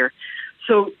behavior.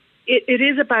 So it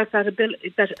is about that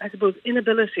ability, that, I suppose,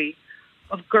 inability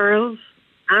of girls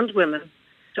and women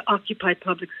to occupy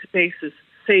public spaces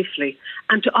safely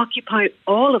and to occupy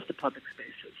all of the public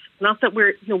spaces. Not that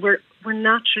we're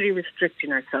naturally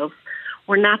restricting ourselves.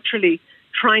 We're naturally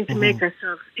trying to make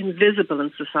ourselves invisible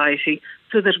in society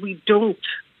so that we don't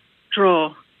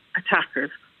draw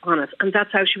attackers on us. And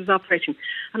that's how she was operating.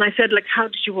 And I said, how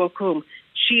did you walk home?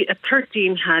 She, at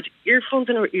 13, had earphones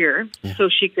in her ear so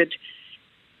she could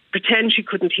pretend she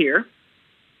couldn't hear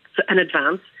in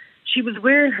advance. She was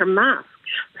wearing her mask,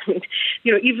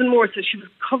 even more so. She was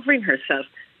covering herself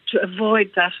to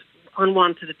avoid that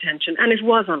unwanted attention. And it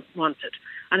was unwanted.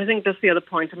 And I think that's the other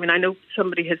point. I know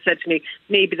somebody has said to me,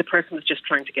 maybe the person was just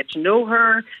trying to get to know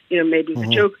her, maybe it was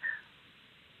a joke.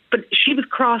 But she was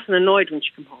cross and annoyed when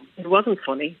she came home. It wasn't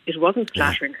funny. It wasn't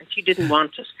flattering. And she didn't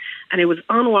want it. And it was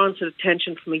unwanted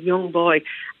attention from a young boy.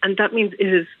 And that means it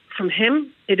is, from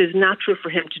him, it is natural for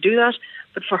him to do that.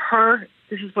 But for her,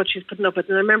 this is what she's putting up with.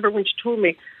 And I remember when she told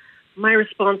me, my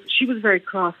response, she was very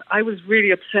cross. I was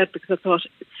really upset because I thought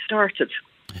it started.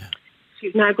 Yeah.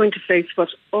 She's now going to face what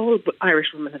all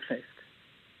Irish women have faced.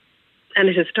 And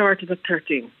it has started at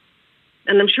 13.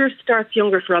 And I'm sure it starts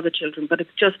younger for other children, but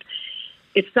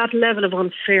it's that level of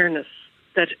unfairness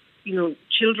that,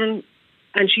 children,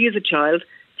 and she is a child,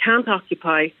 can't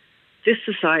occupy this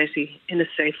society in a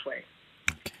safe way.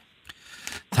 Okay.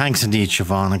 Thanks indeed,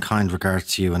 Siobhan, and kind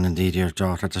regards to you and indeed your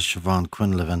daughter, to Siobhan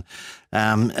Quinlivan.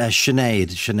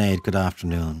 Sinead, good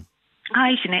afternoon.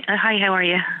 Hi, Sinead. Hi, how are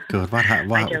you? Good. Hi,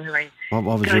 Joe, how are you?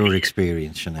 What was your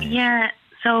experience, Sinead? Yeah,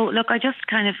 so look, I just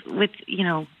kind of, with,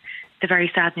 the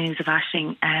very sad news of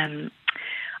Aisling,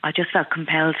 I just felt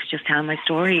compelled to just tell my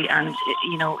story. And,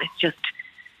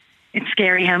 it's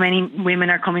scary how many women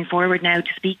are coming forward now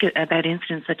to speak about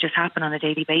incidents that just happen on a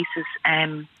daily basis.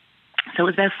 So it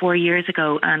was about 4 years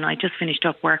ago, and I just finished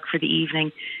up work for the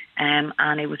evening,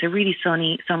 and it was a really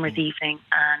sunny summer's evening,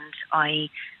 and I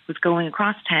was going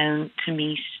across town to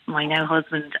meet my now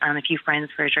husband and a few friends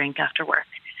for a drink after work.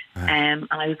 Right. And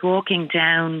I was walking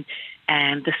down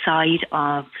the side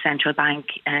of Central Bank.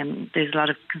 There's a lot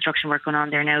of construction work going on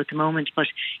there now at the moment, but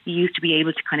you used to be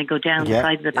able to kind of go down the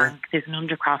side of the bank. There's an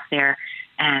undercross there.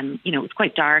 It's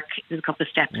quite dark. There's a couple of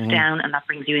steps down, and that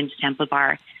brings you into Temple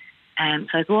Bar. So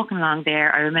I was walking along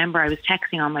there. I remember I was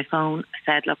texting on my phone. I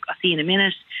said, look, I'll see you in a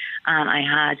minute. And I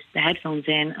had the headphones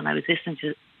in, and I was listening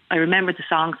to, I remember the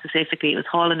song specifically. It was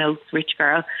Hall & Oates, Rich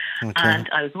Girl. Okay. And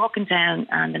I was walking down,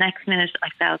 and the next minute I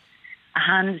felt a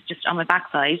hand just on my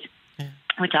backside,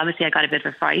 which obviously I got a bit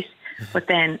of a fright. But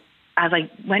then as I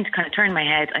went to kind of turn my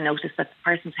head, I noticed that the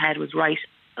person's head was right,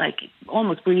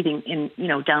 almost breathing in,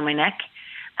 down my neck.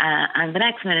 And the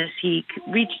next minute he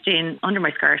reached in under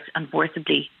my skirt and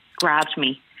forcibly grabbed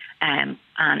me. And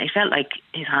it felt like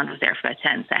his hand was there for about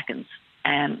 10 seconds.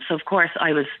 So of course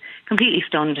I was completely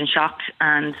stunned and shocked,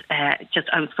 and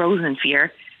I was frozen in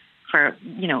fear for,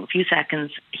 a few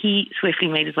seconds. He swiftly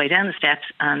made his way down the steps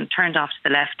and turned off to the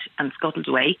left and scuttled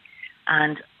away.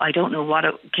 And I don't know what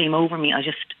came over me. I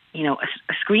just,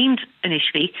 I screamed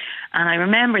initially. And I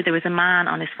remember there was a man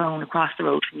on his phone across the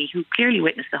road from me who clearly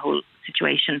witnessed the whole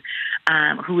situation,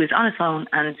 who was on his phone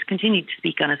and continued to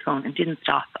speak on his phone and didn't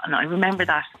stop. And I remember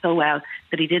that so well,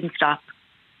 that he didn't stop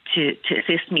to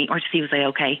assist me or to see was I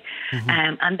okay.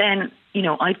 And then,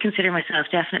 I'd consider myself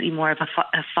definitely more of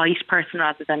a fight person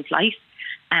rather than flight.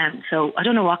 So I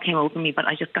don't know what came over me, but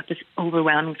I just got this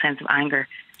overwhelming sense of anger.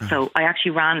 So I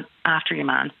actually ran after your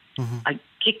man. I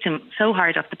kicked him so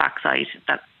hard off the backside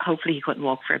that hopefully he couldn't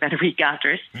walk for about a week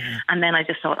after it. And then I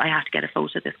just thought I have to get a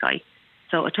photo of this guy.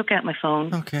 So I took out my phone,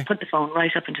 put the phone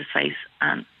right up into his face,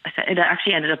 and I said, it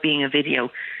actually ended up being a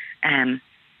video.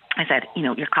 I said,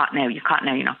 you're caught now,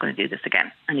 you're not going to do this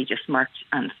again. And he just smirked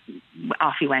and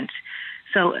off he went.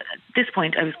 So at this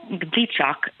point, I was in complete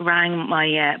shock, rang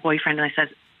my boyfriend and I said,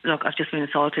 look, I've just been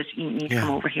assaulted, you need to come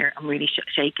over here, I'm really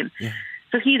shaken.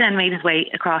 So he then made his way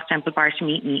across Temple Bar to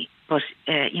meet me. But,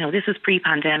 this was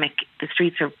pre-pandemic. The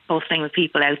streets are bustling with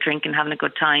people out drinking, having a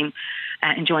good time,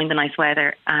 enjoying the nice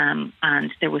weather. And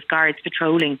there was guards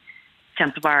patrolling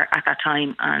Temple Bar at that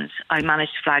time. And I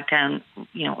managed to flag down,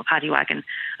 a paddy wagon.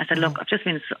 I said, look, I've just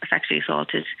been sexually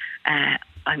assaulted.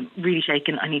 I'm really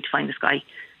shaken. I need to find this guy.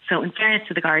 So in fairness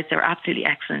to the guards, they were absolutely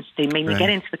excellent. They made me get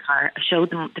into the car. I showed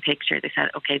them the picture. They said,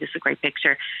 okay, this is a great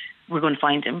picture. We're going to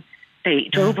find him. They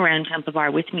drove around Temple Bar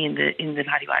with me in the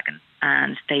paddy wagon,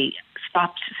 and they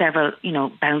stopped several,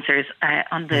 bouncers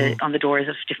on the doors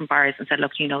of different bars and said,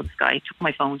 "Look, do you know this guy?" Took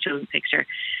my phone, showed them the picture.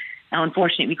 Now,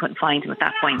 unfortunately, we couldn't find him at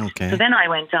that point. So then I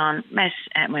went on, met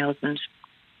my husband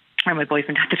or my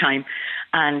boyfriend at the time,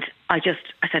 and I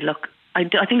said, "Look, I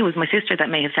think it was my sister that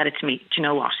may have said it to me. Do you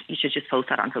know what? You should just post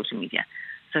that on social media."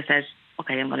 So I said,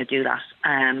 okay, I'm going to do that.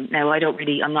 Now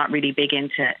I'm not really big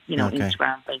into,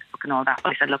 Instagram, Facebook and all that.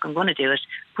 But I said, look, I'm going to do it.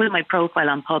 Put my profile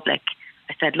on public.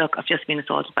 I said, look, I've just been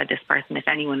assaulted by this person. If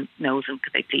anyone knows him,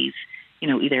 could they please,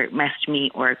 either message me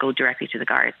or go directly to the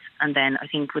guards. And then I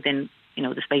think within,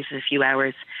 the space of a few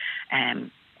hours, I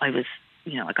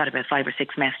got about 5 or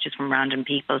 6 messages from random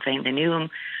people saying they knew him.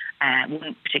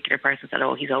 One particular person said,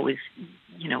 oh, he's always,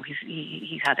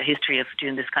 he's had a history of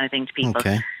doing this kind of thing to people.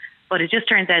 But it just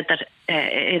turns out that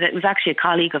it was actually a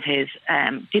colleague of his,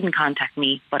 didn't contact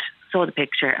me, but saw the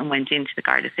picture and went into the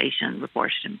Garda station and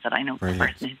reported him, said, I know the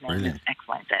person, his name is X,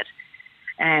 Y,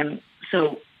 Z.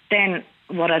 So then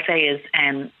what I'll say is,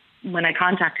 when I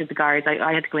contacted the guards,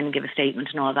 I had to go in and give a statement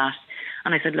and all that.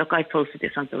 And I said, look, I posted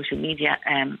this on social media.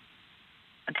 And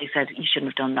they said, you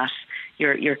shouldn't have done that.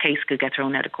 Your case could get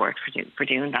thrown out of court for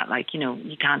doing that. Like,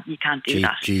 you can't do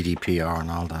that. GDPR and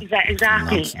all that.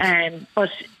 Exactly.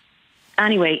 But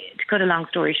anyway, to cut a long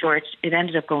story short, it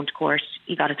ended up going to court.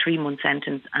 He got a 3-month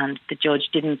sentence, and the judge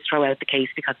didn't throw out the case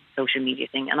because of the social media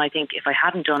thing. And I think if I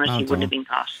hadn't done it, he wouldn't have been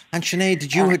caught. And Sinead,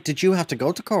 did you have to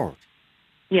go to court?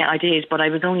 Yeah, I did, but I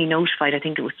was only notified, I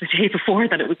think it was the day before,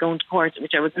 that it was going to court,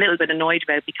 which I was a little bit annoyed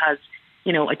about because,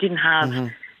 I didn't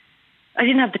have... I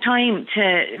didn't have the time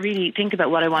to really think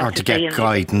about what I wanted to say. Or to get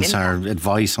guidance or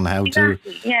advice on how to...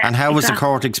 Yeah, and how was the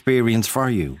court experience for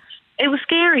you? It was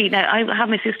scary. Now, I have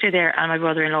my sister there and my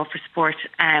brother-in-law for support.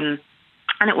 And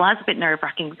it was a bit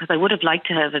nerve-wracking because I would have liked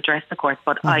to have addressed the court,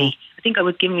 but I think I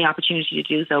was given the opportunity to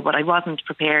do so, but I wasn't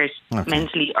prepared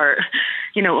mentally or,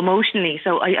 emotionally.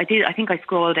 So I did. I think I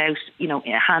scrawled out,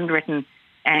 a handwritten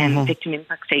victim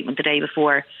impact statement the day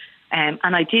before. And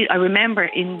I remember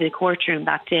in the courtroom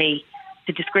that day,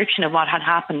 the description of what had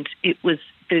happened, it was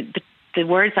the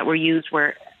words that were used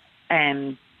were,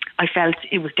 I felt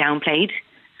it was downplayed.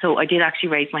 So I did actually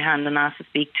raise my hand and ask to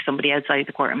speak to somebody outside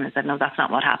the courtroom, and I said, no, that's not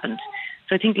what happened.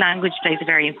 So I think language plays a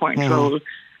very important role.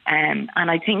 And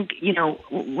I think,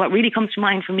 what really comes to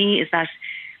mind for me is that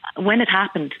when it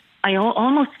happened, I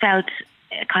almost felt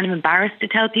kind of embarrassed to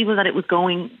tell people that it was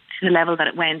going to the level that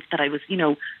it went, that I was,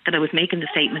 that I was making the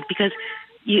statement, because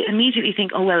you immediately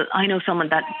think, oh, well, I know someone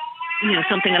that,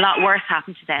 something a lot worse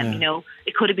happened to them,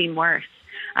 it could have been worse.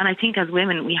 And I think as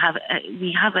women, we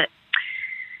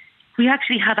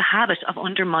actually have a habit of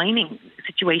undermining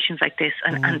situations like this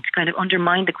and kind of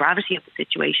undermine the gravity of the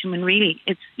situation, when really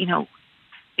it's,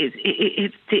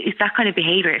 it's that kind of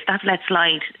behaviour. If that's let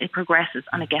slide, it progresses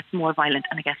and it gets more violent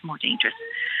and it gets more dangerous.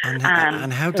 And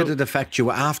how did it affect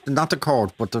you after, not the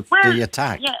court, but the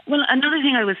attack? Yeah, well, another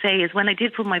thing I would say is when I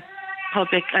did put my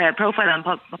public profile on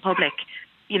public,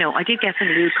 I did get some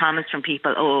lewd comments from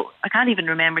people. Oh, I can't even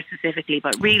remember specifically,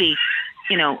 but really,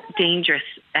 dangerous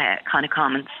kind of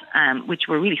comments, which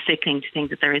were really sickening to think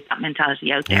that there is that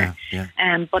mentality out there.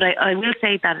 But I will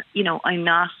say that, I'm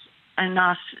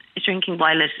not a drinking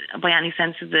violet by any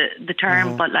sense of the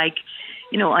term, but I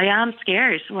am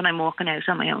scared when I'm walking out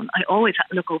on my own. I always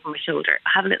look over my shoulder.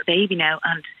 I have a little baby now,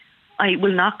 and I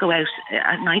will not go out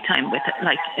at night time with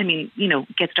it.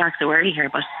 It gets dark so early here,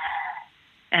 but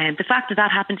the fact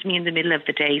that happened to me in the middle of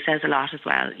the day says a lot as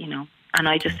well, and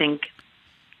I just think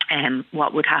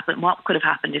what could have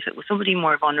happened if it was somebody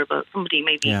more vulnerable, somebody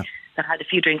maybe that had a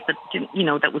few drinks, that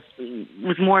didn't, that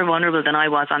was more vulnerable than I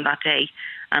was on that day.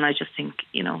 And I just think,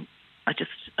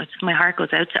 my heart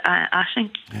goes out to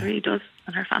Aisling. It really does,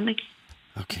 and her family.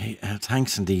 Okay,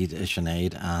 thanks indeed,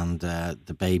 Sinead, and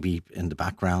the baby in the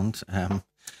background.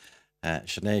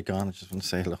 Sinead, go on. I just want to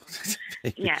say hello.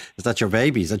 Yeah. Is that your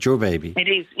baby? Is that your baby? It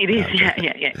is.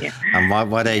 Okay. Yeah.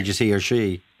 And what age is he or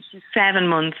she? She's 7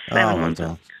 months. 7 months.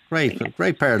 Well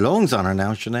great pair of lungs on her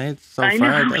now, Sinead. So I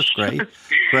far, know. that's great.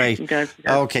 Great. He does.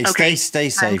 Okay, stay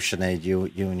safe, Sinead. You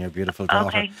and your beautiful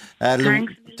daughter. Okay.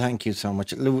 Thanks. Thank you so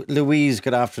much, Louise.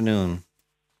 Good afternoon.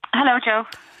 Hello, Joe.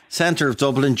 Centre of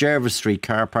Dublin, Jervis Street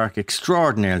car park,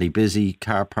 extraordinarily busy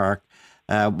car park.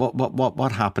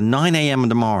 What happened? 9 a.m. in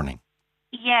the morning.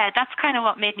 Yeah, that's kind of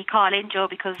what made me call in, Joe,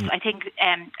 because I think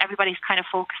everybody's kind of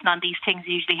focusing on these things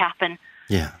usually happen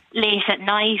late at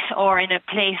night or in a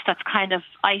place that's kind of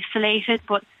isolated.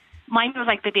 But mine was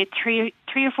like maybe three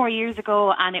or 4 years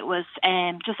ago, and it was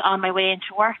just on my way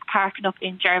into work, parking up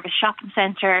in Jervis Shopping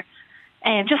Centre.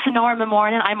 Just a normal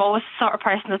morning. I'm always the sort of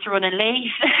person that's running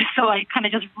late, so I kind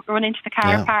of just run into the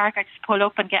car park. I just pull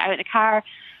up and get out of the car,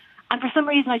 and for some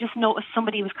reason I just noticed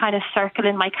somebody was kind of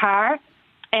circling my car.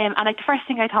 And the first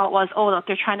thing I thought was, oh, look,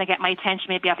 they're trying to get my attention.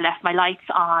 Maybe I've left my lights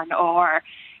on, or,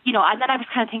 and then I was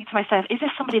kind of thinking to myself, is this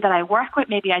somebody that I work with?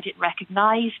 Maybe I didn't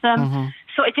recognise them. Mm-hmm.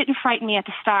 So it didn't frighten me at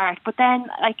the start. But then,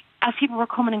 as people were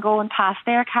coming and going past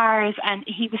their cars, and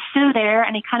he was still there,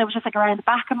 and he kind of was just around the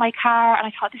back of my car, and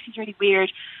I thought, this is really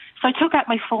weird. So I took out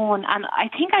my phone, and I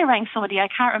think I rang somebody. I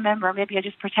can't remember. Maybe I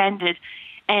just pretended.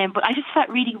 But I just felt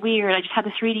really weird. I just had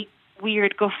this really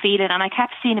weird gut feeling, and I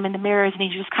kept seeing him in the mirrors, and he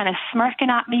was just kind of smirking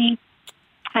at me,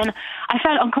 and I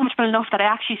felt uncomfortable enough that I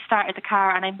actually started the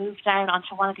car and I moved down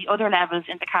onto one of the other levels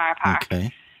in the car park.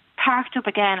 Parked up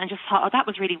again, and just thought, oh, that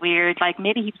was really weird, like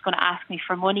maybe he was going to ask me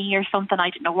for money or something. I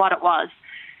didn't know what it was.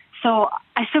 So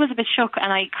I still was a bit shook,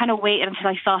 and I kind of waited until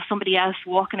I saw somebody else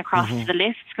walking across to the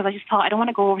lifts, because I just thought, I don't want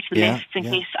to go over to the lifts in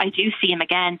case I do see him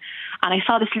again. And I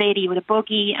saw this lady with a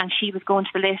buggy, and she was going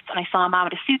to the lifts, and I saw a man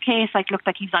with a suitcase, looked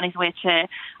like he was on his way to,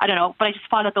 I don't know, but I just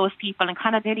followed those people and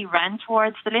kind of nearly ran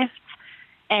towards the lifts.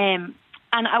 And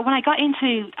when I got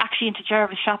into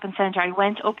Jervis Shopping Centre, I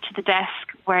went up to the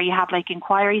desk where you have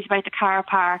inquiries about the car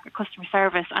park or customer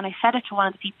service, and I said it to one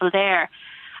of the people there.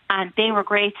 And they were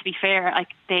great, to be fair.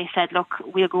 They said, look,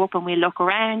 we'll go up and we'll look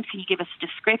around. Can you give us a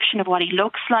description of what he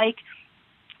looks like?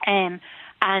 And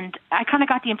I kind of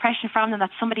got the impression from them that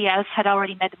somebody else had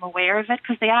already made them aware of it,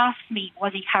 because they asked me,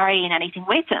 was he carrying anything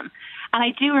with him? And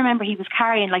I do remember he was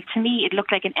carrying, to me, it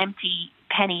looked like an empty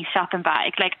penny shopping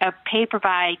bag, like a paper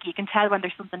bag. You can tell when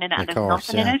there's something in it and there's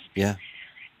nothing in it. Yeah.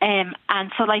 And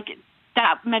so,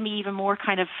 that made me even more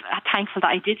kind of thankful that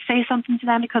I did say something to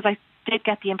them, because I did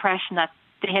get the impression that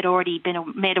they had already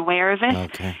been made aware of it.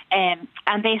 Okay. And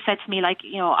they said to me,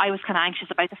 I was kind of anxious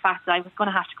about the fact that I was going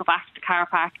to have to go back to the car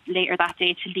park later that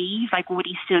day to leave. Would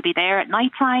he still be there at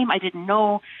night time? I didn't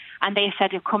know. And they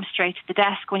said, you'll come straight to the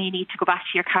desk when you need to go back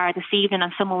to your car this evening,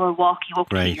 and someone will walk you up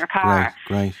to your car.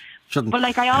 Great.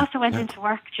 But I also went into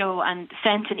work, Joe, and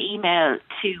sent an email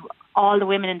to all the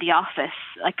women in the office,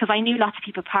 because I knew lots of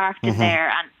people parked in there,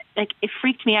 and it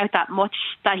freaked me out that much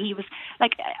that he was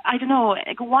I don't know,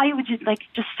 why would you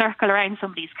just circle around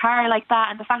somebody's car like that?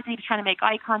 And the fact that he was trying to make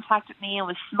eye contact with me and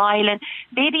was smiling,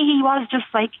 maybe he was just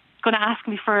going to ask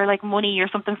me for money or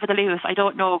something for the Lewis, I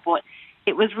don't know, but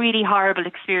it was really horrible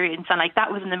experience, and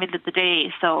that was in the middle of the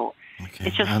day, so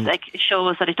it just it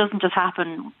shows that it doesn't just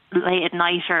happen late at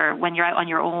night or when you're out on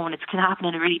your own. It can happen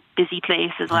in a really busy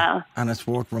place as well. And it's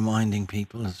worth reminding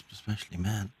people, especially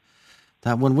men,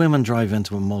 that when women drive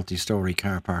into a multi-storey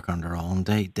car park on their own,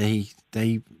 they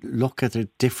look at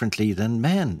it differently than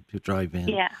men who drive in.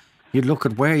 Yeah. You look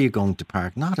at where you're going to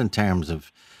park, not in terms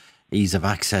of ease of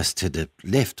access to the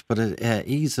lift, but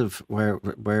ease of where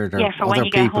other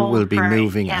people will be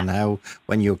moving, and how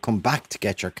when you come back to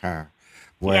get your car,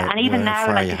 and even now,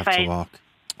 far you have to walk.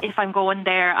 If I'm going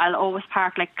there, I'll always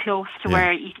park close to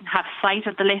where you can have sight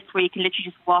of the lift, where you can literally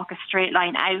just walk a straight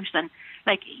line out, and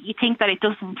you think that it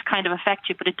doesn't kind of affect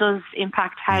you, but it does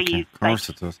impact how you. Of course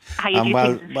it does. How you do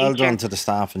things in the well future. done to the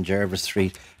staff in Jervis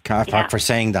Street car park for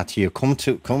saying that to you.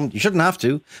 You shouldn't have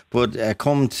to, but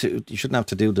you shouldn't have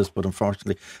to do this, but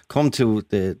unfortunately, come to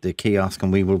the kiosk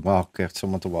and we will get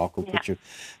someone to walk up with you.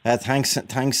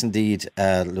 Thanks indeed,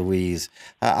 Louise.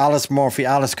 Alice Murphy.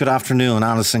 Alice, good afternoon.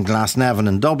 Alice in Glasnevin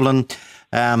in Dublin.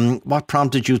 What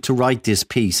prompted you to write this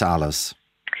piece, Alice?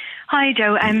 Hi,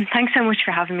 Joe. Thanks so much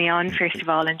for having me on, first of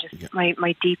all, and just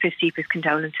my deepest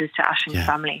condolences to Aisling's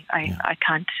family. I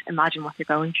can't imagine what they're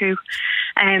going through.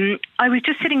 I was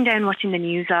just sitting down watching the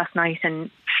news last night and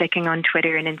flicking on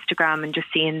Twitter and Instagram and just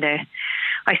seeing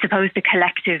I suppose, the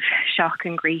collective shock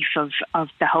and grief of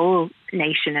the whole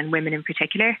nation and women in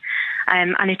particular.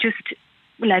 And it just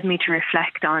led me to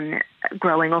reflect on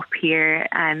growing up here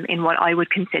in what I would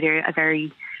consider a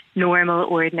very normal,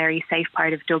 ordinary, safe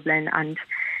part of Dublin. And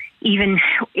even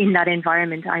in that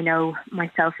environment, I know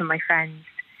myself and my friends,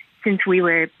 since we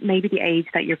were maybe the age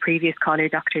that your previous caller,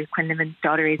 Dr. Quinlivan's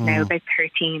daughter, is now, about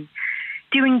 13,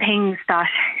 doing things that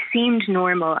seemed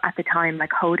normal at the time,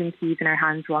 like holding keys in our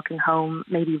hands, walking home,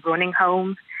 maybe running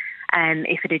home,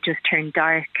 if it had just turned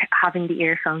dark, having the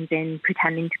earphones in,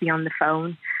 pretending to be on the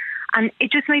phone. And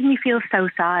it just made me feel so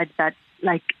sad that,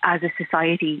 like, as a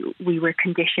society, we were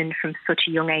conditioned from such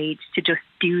a young age to just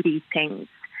do these things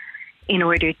in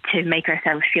order to make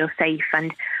ourselves feel safe.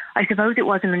 And I suppose it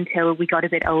wasn't until we got a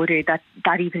bit older that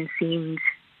that even seemed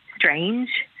strange.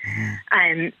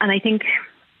 And I think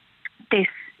this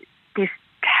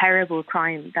terrible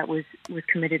crime that was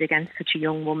committed against such a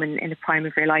young woman in the prime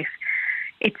of her life,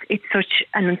 it's such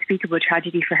an unspeakable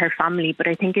tragedy for her family, but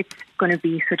I think it's going to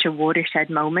be such a watershed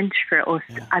moment for us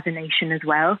as a nation as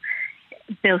well,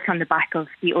 built on the back of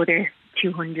the other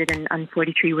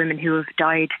 243 women who have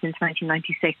died since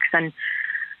 1996. And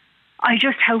I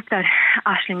just hope that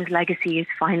Aisling's legacy is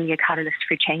finally a catalyst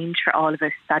for change for all of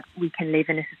us, that we can live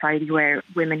in a society where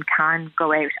women can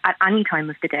go out at any time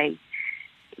of the day,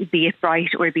 be it bright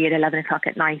or be it 11 o'clock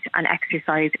at night, and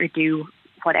exercise or do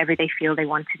whatever they feel they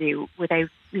want to do without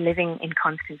living in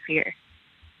constant fear.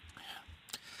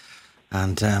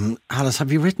 And Alice,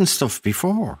 have you written stuff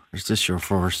before? Is this your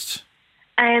first?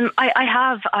 I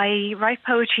have. I write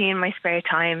poetry in my spare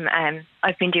time.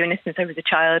 I've been doing it since I was a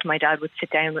child. My dad would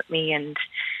sit down with me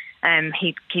and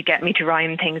he'd get me to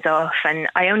rhyme things off. And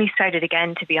I only started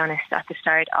again, to be honest, at the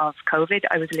start of COVID.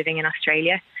 I was living in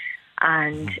Australia,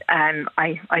 and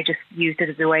I just used it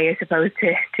as a way, I suppose,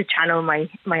 to channel my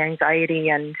anxiety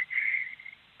and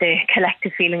the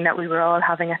collective feeling that we were all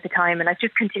having at the time. And I've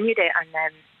just continued it, and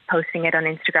then posting it on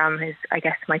Instagram is, I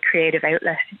guess, my creative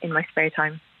outlet in my spare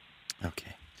time.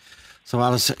 Okay. So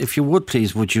Alice, if you would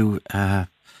please, would you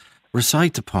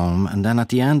recite the poem, and then at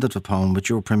the end of the poem, with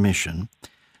your permission,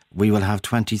 we will have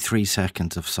 23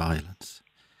 seconds of silence.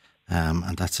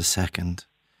 And that's a second.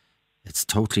 It's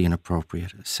totally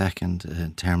inappropriate, a second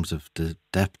in terms of the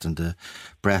depth and the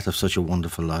breadth of such a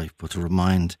wonderful life, but to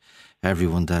remind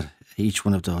everyone that each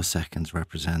one of those seconds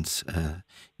represents a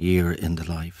year in the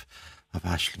life of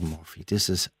Aisling Murphy. This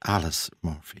is Alice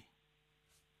Murphy.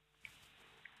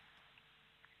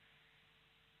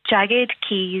 Jagged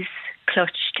keys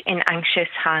clutched in anxious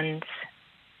hands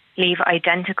leave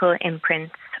identical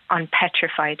imprints on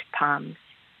petrified palms.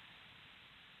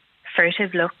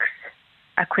 Furtive looks,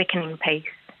 a quickening pace,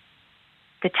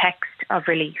 the text of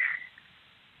relief.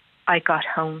 I got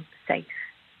home safe.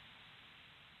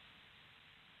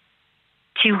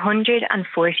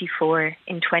 244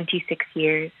 in 26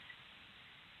 years.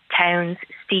 Towns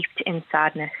steeped in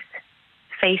sadness,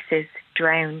 faces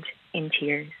drowned in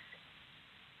tears.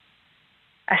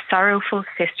 A sorrowful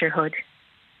sisterhood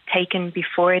taken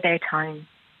before their time,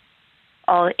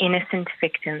 all innocent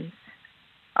victims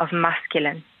of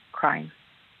masculine crime.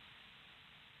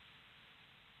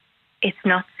 It's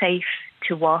not safe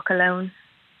to walk alone.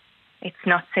 It's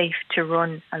not safe to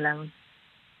run alone.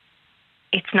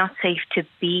 It's not safe to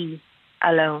be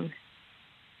alone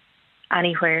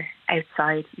anywhere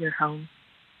outside your home.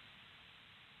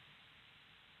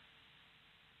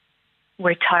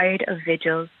 We're tired of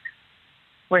vigils.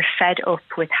 We're fed up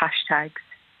with hashtags.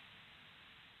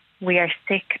 We are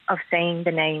sick of saying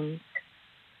the names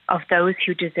of those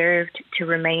who deserved to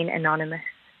remain anonymous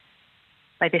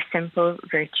by the simple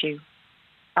virtue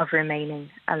of remaining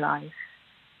alive.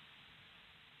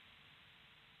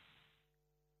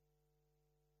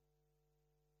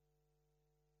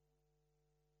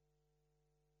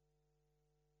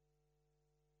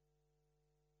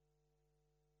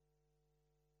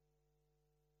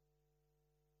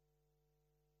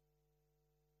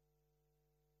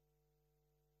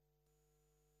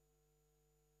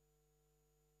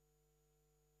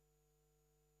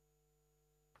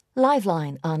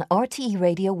 Liveline on RTE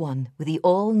Radio 1 with the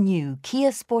all-new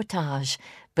Kia Sportage,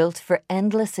 built for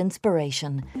endless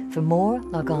inspiration. For more,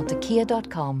 log on to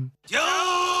kia.com.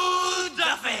 Joe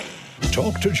Duffy!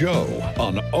 Talk to Joe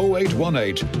on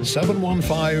 0818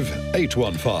 715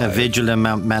 815. A vigil in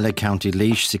Mount Mellick, County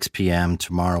Laois, 6 p.m.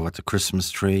 tomorrow at the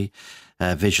Christmas tree.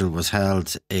 A vigil was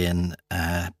held in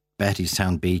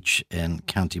Bettystown Beach in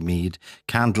County Meath.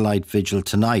 Candlelight vigil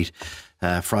tonight.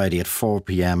 Friday at 4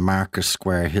 p.m, Marcus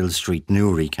Square, Hill Street,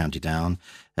 Newry, County Down.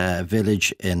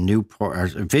 Vigil in Newport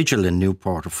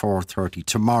at 4:30.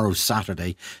 Tomorrow,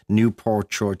 Saturday, Newport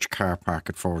Church Car Park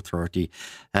at 4:30.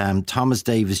 Thomas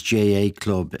Davis GAA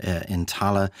Club in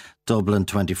Talla, Dublin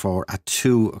 24 at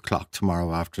 2 o'clock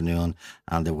tomorrow afternoon,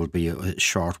 and there will be a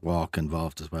short walk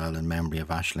involved as well in memory of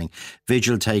Aisling.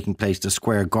 Vigil taking place to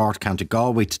Square Gort, County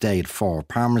Galway today at 4.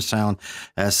 Parmasound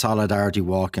Solidarity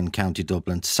Walk in County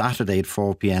Dublin Saturday at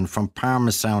 4 p.m. from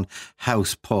Parmasound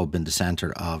House Pub in the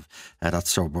centre of that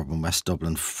suburb in West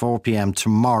Dublin. 4 p.m.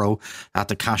 tomorrow at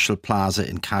the Cashel Plaza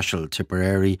in Cashel,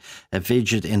 Tipperary. A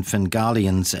Vigil in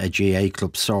Fingalians GAA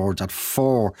Club Swords at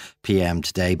 4 p.m.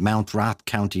 today. Mount Rat,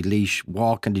 County Laois,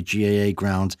 walk in the GAA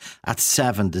grounds at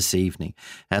 7 this evening.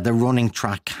 The running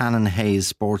track Cannon Hayes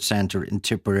Sports Centre in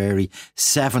Tipperary,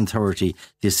 7:30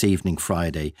 this evening,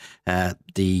 Friday.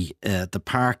 The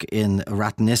park in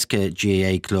Ratniska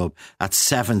GAA Club at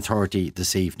 7:30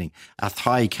 this evening.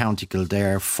 Athy, County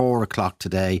Kildare, 4 o'clock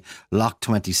today. Loch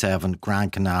 27,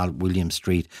 Grand Canal, William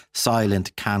Street,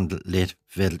 silent candle lit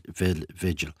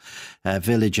vigil.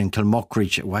 Village in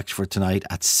Kilmuckridge, Wexford tonight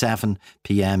at 7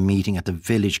 p.m. meeting at the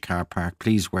Village Car Park.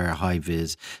 Please wear high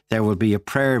vis. There will be a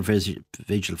prayer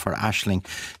vigil for Aisling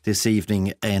this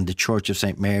evening in the Church of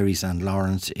St Mary's and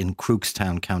Lawrence in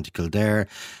Crookstown, County Kildare.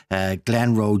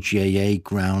 Glen Road GAA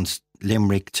grounds,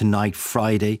 Limerick tonight,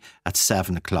 Friday at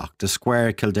 7 o'clock. The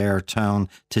Square, Kildare Town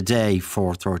today,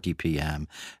 4:30 p.m.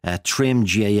 Trim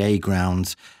GAA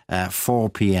grounds, 4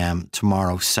 p.m.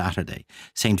 tomorrow, Saturday.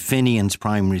 St Finian's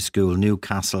Primary School,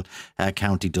 Newcastle,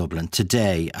 County Dublin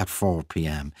today at 4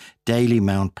 p.m. Daly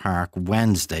Mount Park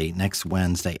next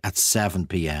Wednesday at 7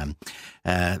 p.m.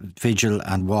 Vigil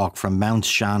and walk from Mount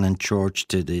Shannon Church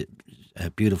to the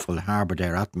beautiful harbour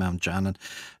there at Mount Shannon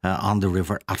on the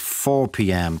river at 4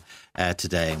 p.m.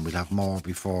 Today, and we'll have more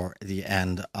before the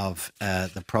end of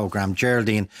the programme.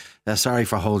 Geraldine, sorry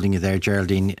for holding you there,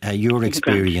 Geraldine. Your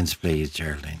experience, please,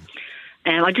 Geraldine.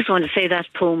 I just want to say that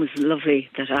poem was lovely.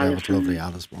 That Alice, it was lovely,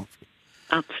 Alice Murphy.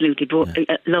 Absolutely,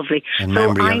 lovely. In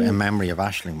memory of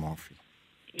Aisling Murphy.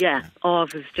 Yeah, it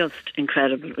was just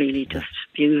incredible, really, just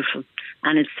beautiful.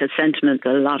 And it's a sentiment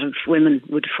that a lot of women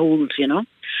would hold, you know.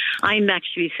 I'm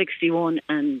actually 61,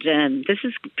 and this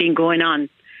has been going on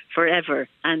forever.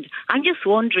 And I'm just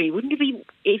wondering,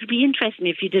 it'd be interesting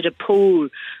if you did a poll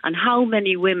on how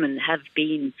many women have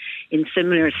been in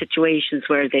similar situations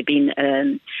where they've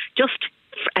been just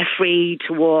afraid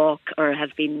to walk or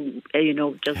have been,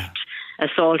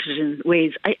 assaulted in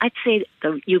ways. I'd say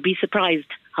that you'd be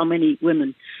surprised how many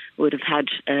women would have had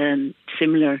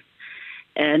similar,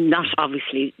 not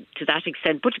obviously to that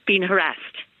extent, but being harassed.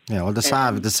 Yeah, well, the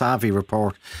Savvy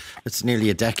report, it's nearly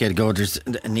a decade ago. There's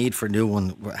a need for a new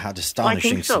one. Had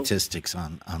astonishing statistics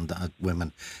on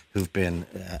women who've been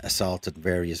assaulted in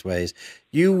various ways.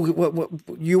 You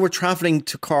were travelling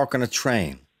to Cork on a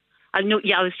train. I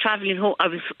was travelling home. I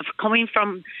was coming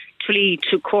from Tralee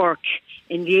to Cork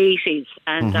in the 80s,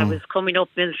 and I was coming up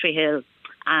Military Hill.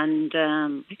 And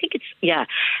I think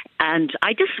and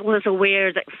I just was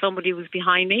aware that somebody was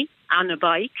behind me on a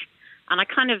bike. And I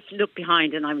kind of looked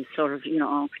behind, and I was sort of,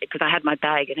 because I had my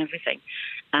bag and everything.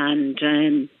 And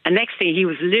next thing, he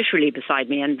was literally beside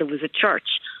me, and there was a church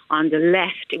on the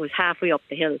left. It was halfway up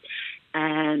the hill.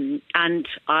 And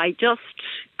I just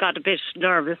got a bit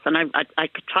nervous, and I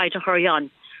tried to hurry on.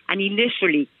 And he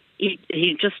literally,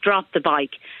 he just dropped the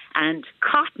bike and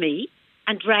caught me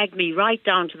and dragged me right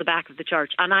down to the back of the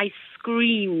church. And I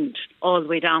screamed all the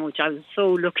way down, which I was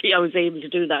so lucky I was able to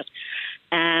do that.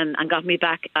 And got me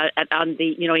back on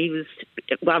the, he was,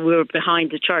 while we were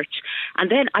behind the church. And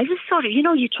then I just sort of,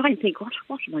 you try and think, what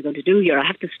am I going to do here? I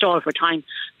have to stall for time.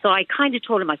 So I kind of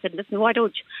told him, I said, listen, why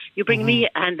don't you bring me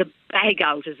and the bag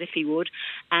out as if he would,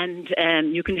 and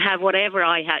you can have whatever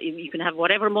I have, you can have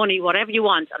whatever money, whatever you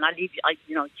want, and I'll leave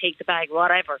you, take the bag,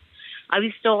 whatever. I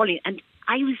was stalling, and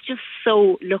I was just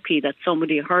so lucky that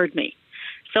somebody heard me.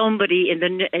 Somebody in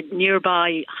the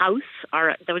nearby house,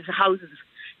 or there was houses,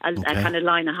 a kind of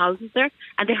line of houses there,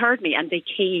 and they heard me and they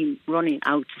came running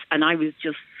out, and I was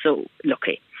just so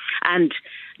lucky. And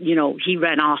he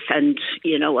ran off, and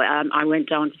I went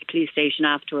down to the police station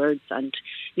afterwards, and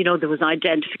there was an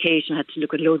identification. I had to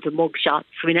look at loads of mug shots.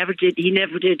 We never did.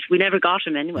 We never got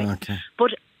him anyway. Okay.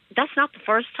 But that's not the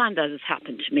first time that has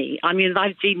happened to me. I mean,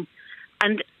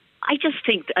 and I just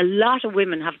think a lot of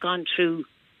women have gone through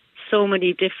so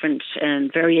many different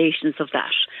variations of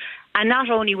that. And not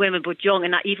only women, but young.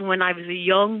 And even when I was a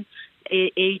young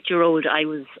 8-year-old, I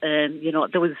was,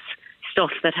 there was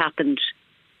stuff that happened.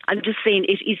 I'm just saying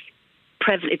it is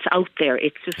prevalent. It's out there.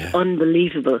 It's just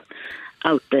unbelievable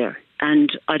out there.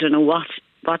 And I don't know what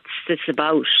what's this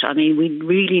about? I mean, we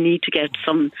really need to get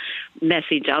some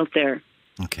message out there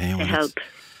to help.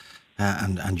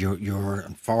 And your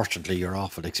unfortunately your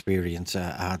awful experience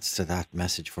adds to that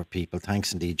message for people.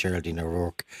 Thanks indeed, Geraldine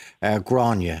O'Rourke.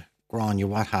 Grania,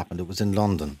 what happened? It was in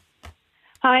London.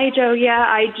 Hi, Joe. Yeah,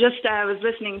 I just was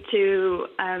listening to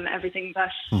everything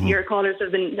that your callers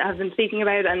have been speaking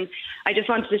about, and I just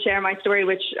wanted to share my story,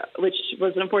 which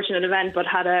was an unfortunate event, but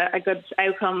had a good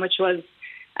outcome, which was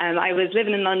I was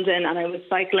living in London and I was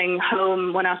cycling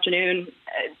home one afternoon,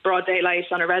 broad daylight,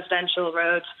 on a residential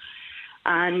road,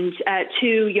 and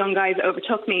two young guys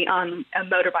overtook me on a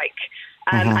motorbike.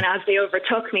 And as they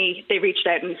overtook me, they reached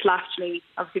out and slapped me,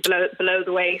 obviously below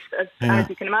the waist, as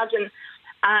you can imagine.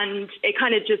 And it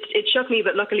kind of it shook me,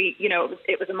 but luckily,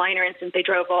 it was a minor incident. They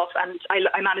drove off and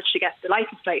I managed to get the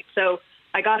license plate. So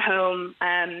I got home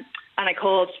and I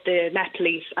called the Met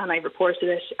Police and I reported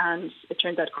it. And it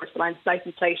turns out, of course, the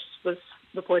license plate was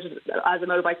reported as a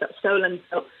motorbike that was stolen.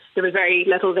 So there was very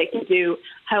little they could do.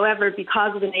 However,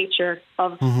 because of the nature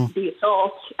of the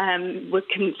assault was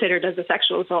considered as a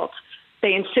sexual assault,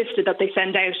 they insisted that they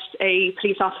send out a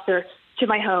police officer to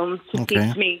my home to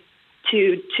speak to me,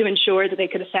 to ensure that they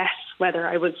could assess whether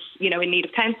I was, in need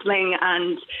of counselling,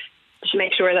 and to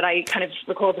make sure that I kind of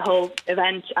recalled the whole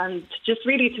event, and just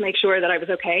really to make sure that I was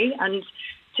okay. And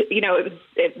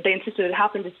they insisted it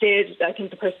happened. It did. I think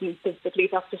the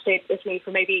police officer stayed with me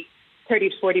for maybe 30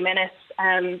 to 40 minutes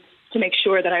to make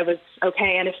sure that I was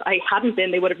okay. And if I hadn't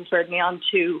been, they would have referred me on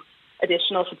to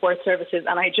additional support services.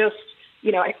 And I just,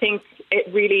 I think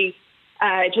it really.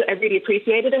 I really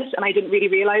appreciated it, and I didn't really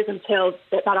realise until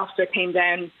that officer came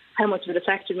down how much it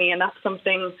affected me. And that's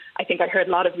something I think I heard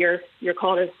a lot of your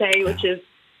callers say, which is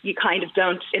you kind of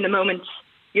don't, in the moment,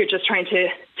 you're just trying to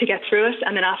get through it,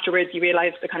 and then afterwards you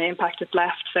realise the kind of impact it's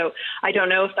left. So I don't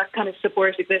know if that kind of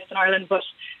support exists in Ireland, but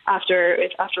after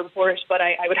a report, but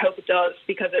I would hope it does,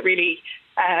 because it really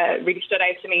stood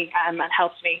out to me and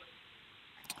helped me.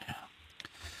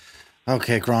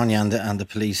 Okay, Grania, and the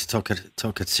police took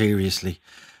it seriously,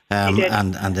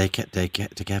 and they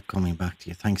kept coming back to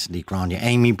you. Thanks indeed, Grania.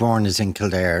 Amy Bourne is in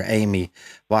Kildare. Amy,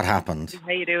 what happened?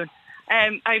 How you doing?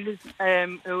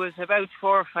 It was about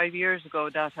 4 or 5 years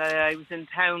ago that I was in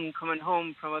town coming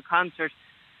home from a concert,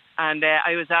 and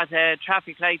I was at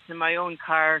traffic lights in my own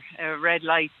car, red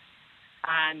light,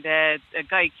 and a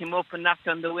guy came up and knocked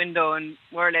on the window, and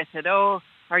Worley said, "Oh,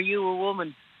 are you a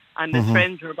woman?" And his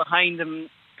friends were behind him,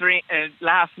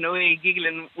 laughing away,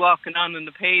 giggling, walking on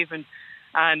the pavement,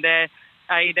 and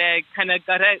I'd kind of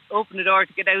got out, opened the door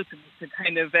to get out to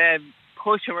kind of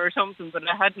push him or something, but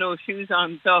I had no shoes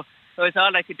on, so it was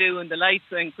all I could do, and the lights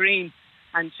went green.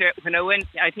 And sure, when I went,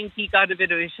 I think he got a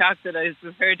bit of a shock that I was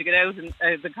prepared to get out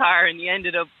of the car, and he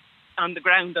ended up on the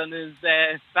ground on his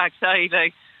backside,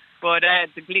 but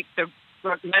the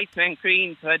lights went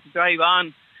green, so I had to drive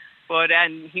on. But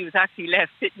he was actually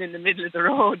left sitting in the middle of the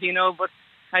road, but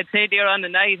I'd say they were on a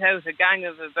night out, a gang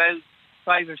of about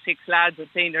 5 or 6 lads, I'd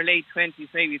say in their late 20s,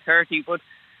 maybe 30, but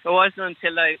it wasn't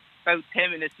until about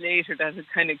 10 minutes later that it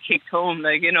kind of kicked home,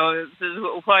 this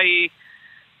is why,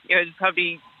 there's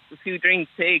probably a few drinks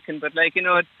taken, but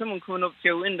someone coming up to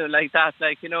your window like that,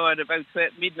 at about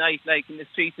midnight, in the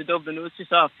streets of Dublin, it was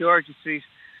just off Georgia Street,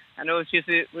 and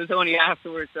it was only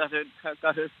afterwards that it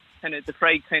got us kind of the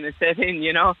fright kind of set in,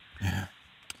 Yeah.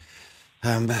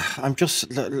 I'm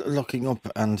just looking up,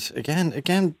 and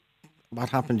again, what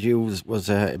happened to you was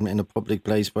in a public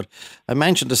place, but I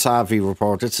mentioned the Savi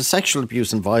report. It's a sexual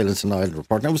abuse and violence in Ireland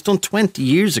report, and it was done 20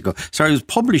 years ago. Sorry, it was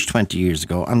published 20 years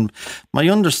ago, and my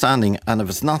understanding, and if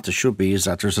it's not, it should be, is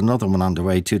that there's another one on the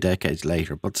way 2 decades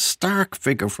later. But the stark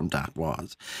figure from that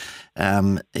was,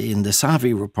 in the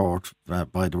Savi report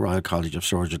by the Royal College of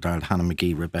Surgeons, Darrell Hannah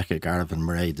McGee, Rebecca Garvin,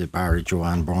 Mairead de Barra,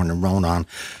 Joanne Bourne and Ronan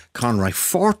Conroy,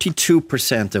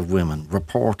 42% of women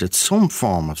reported some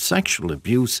form of sexual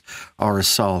abuse or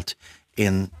assault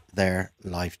in their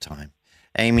lifetime.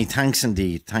 Amy, thanks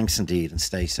indeed, and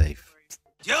stay safe.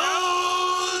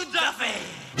 Joe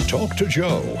Duffy. Talk to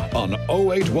Joe on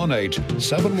 0818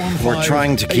 715. We're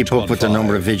trying to keep up with the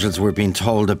number of vigils we're being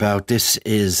told about. This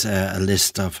is a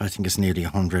list of, I think it's nearly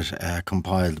 100,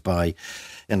 compiled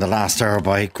in the last hour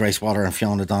by Grace Waller and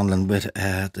Fiona Donlan, with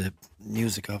the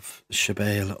music of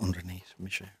Shabelle underneath.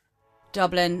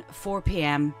 Dublin, 4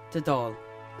 p.m, the Dáil.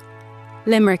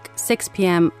 Limerick, 6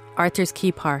 p.m, Arthur's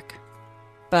Quay Park.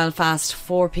 Belfast,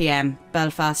 4 p.m,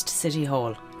 Belfast City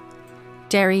Hall.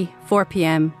 Derry, 4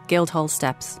 p.m, Guildhall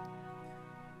Steps.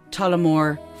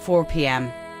 Tullamore, 4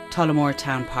 p.m, Tullamore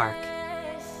Town Park.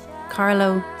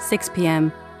 Carlow, 6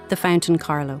 p.m, the Fountain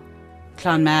Carlow.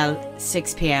 Clonmel,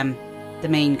 6 p.m, the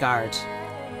Main Guard.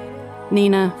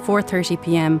 Nina,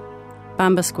 4:30pm,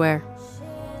 Bamba Square.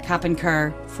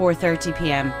 Cappencur,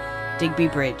 4:30pm, Digby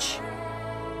Bridge.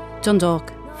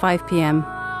 Dundalk, 5pm,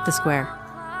 The Square.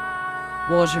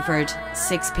 Waterford,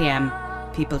 6pm,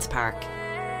 People's Park.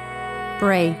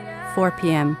 Bray,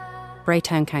 4pm, Bray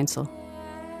Town Council.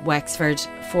 Wexford,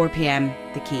 4pm,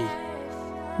 The Quay.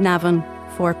 Navan,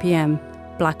 4pm,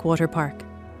 Blackwater Park.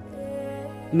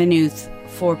 Maynooth,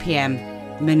 4pm,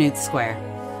 Maynooth Square.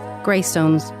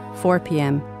 Greystones,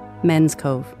 4pm, Men's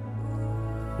Cove.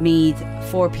 Meath,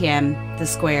 4pm, The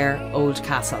Square, Old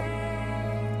Castle.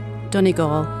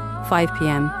 Donegal,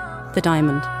 5pm, The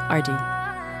Diamond, RD.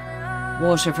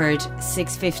 Waterford,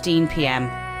 6:15pm,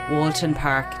 Walton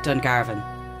Park, Dungarvan.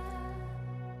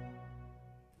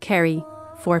 Kerry,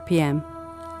 4pm,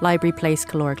 Library Place,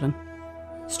 Killorglin.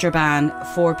 Strabane,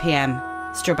 4pm,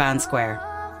 Strabane Square.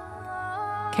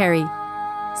 Kerry,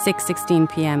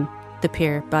 6:16pm, The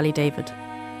Pier, Ballydavid.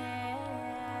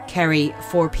 Kerry,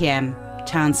 4pm,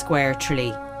 Town Square,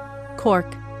 Tralee.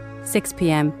 Cork,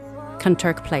 6pm,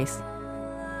 Clonturk Place.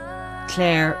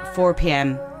 Clare,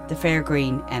 4pm, The Fair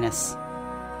Green, Ennis.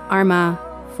 Armagh,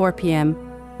 4pm,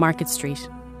 Market Street.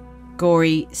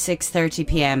 Gorey,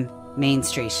 6:30pm, Main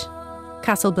Street.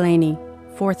 Castleblaney,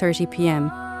 4:30pm,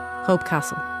 Hope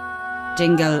Castle.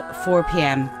 Dingle,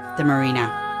 4pm, The Marina.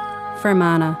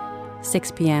 Fermanagh,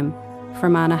 6pm,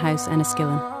 Fermanagh House,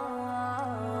 Enniskillen.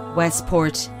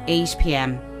 Westport,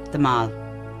 8pm, The Mall.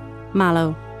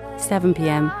 Mallow,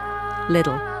 7pm,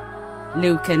 Lidl.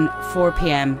 Lucan,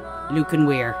 4pm, Lucan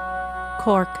Weir.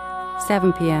 Cork,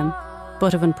 7pm,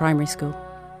 Buttevant Primary School.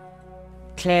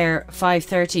 Clare,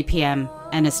 5:30pm,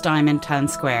 Ennis Diamond Town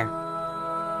Square.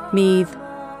 Meath,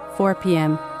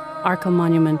 4pm, Arkle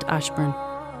Monument, Ashburn.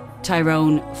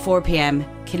 Tyrone, 4pm,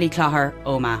 Killyclogher,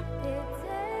 Omagh.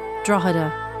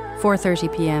 Drogheda,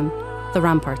 4:30pm, The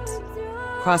Ramparts.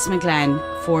 Crossmaglen,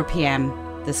 4pm,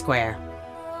 The Square.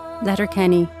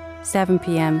 Letterkenny,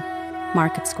 7pm,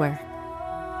 Market Square.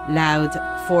 Louth,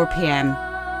 4pm,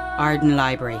 Arden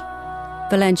Library.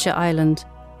 Valentia Island,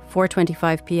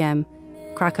 4:25pm,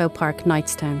 Krakow Park,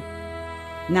 Knightstown.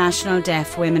 National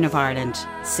Deaf Women of Ireland,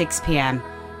 6pm,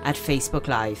 at Facebook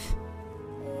Live.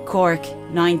 Cork,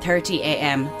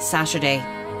 9:30am, Saturday,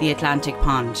 the Atlantic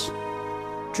Pond.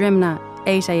 Drimna,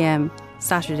 8am,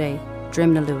 Saturday,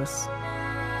 Drimna Lewis.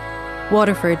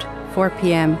 Waterford,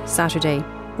 4pm, Saturday,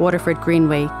 Waterford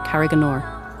Greenway, Carriganore.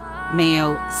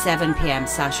 Mayo, 7pm,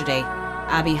 Saturday,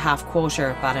 Abbey Half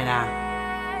Quarter, Ballina.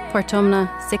 Portumna,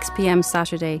 6pm,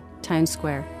 Saturday, Town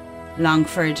Square.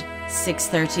 Longford,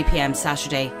 6:30pm,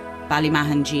 Saturday,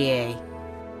 Ballymahon GAA.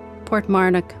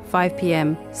 Portmarnock,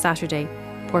 5pm, Saturday,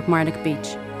 Portmarnock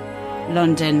Beach.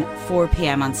 London,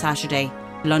 4pm on Saturday,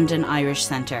 London Irish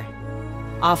Centre.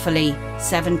 Offaly,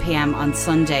 7pm on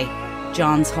Sunday,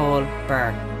 John's Hall,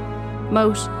 Birr.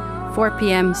 Moat,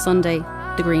 4pm, Sunday,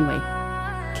 The Greenway.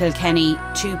 Kilkenny,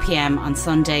 2pm on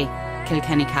Sunday,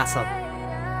 Kilkenny Castle.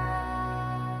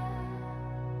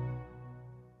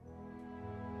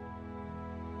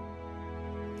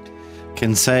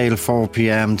 Kinsale,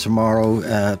 4pm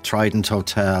tomorrow, Trident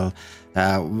Hotel.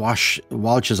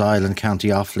 Walsh's Island, County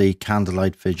Offaly,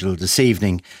 Candlelight Vigil this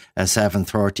evening at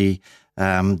 7:30.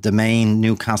 The main,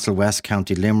 Newcastle West,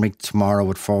 County Limerick tomorrow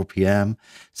at 4pm.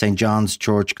 St John's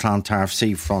Church, Clontarf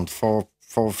Seafront,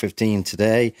 4:15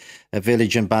 today. A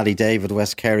village in Ballydavid,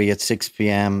 West Kerry at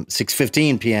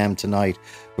 6:15pm tonight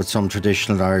with some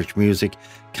traditional Irish music.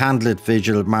 Candlelit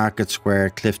Vigil, Market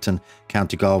Square, Clifton,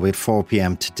 County Galway at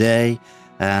 4pm today.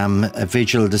 A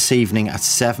vigil this evening at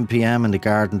 7pm in the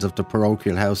gardens of the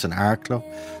Parochial House in Arklow.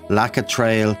 Lackett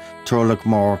Trail,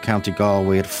 Turlough, County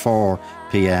Galway at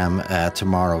 4pm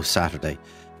tomorrow, Saturday.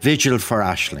 Vigil for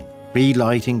Aisling,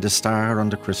 relighting the star on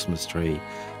the Christmas tree.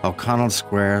 O'Connell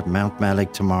Square, Mount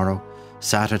Mellick tomorrow,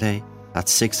 Saturday at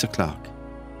 6 o'clock.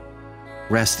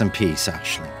 Rest in peace,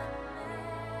 Aisling.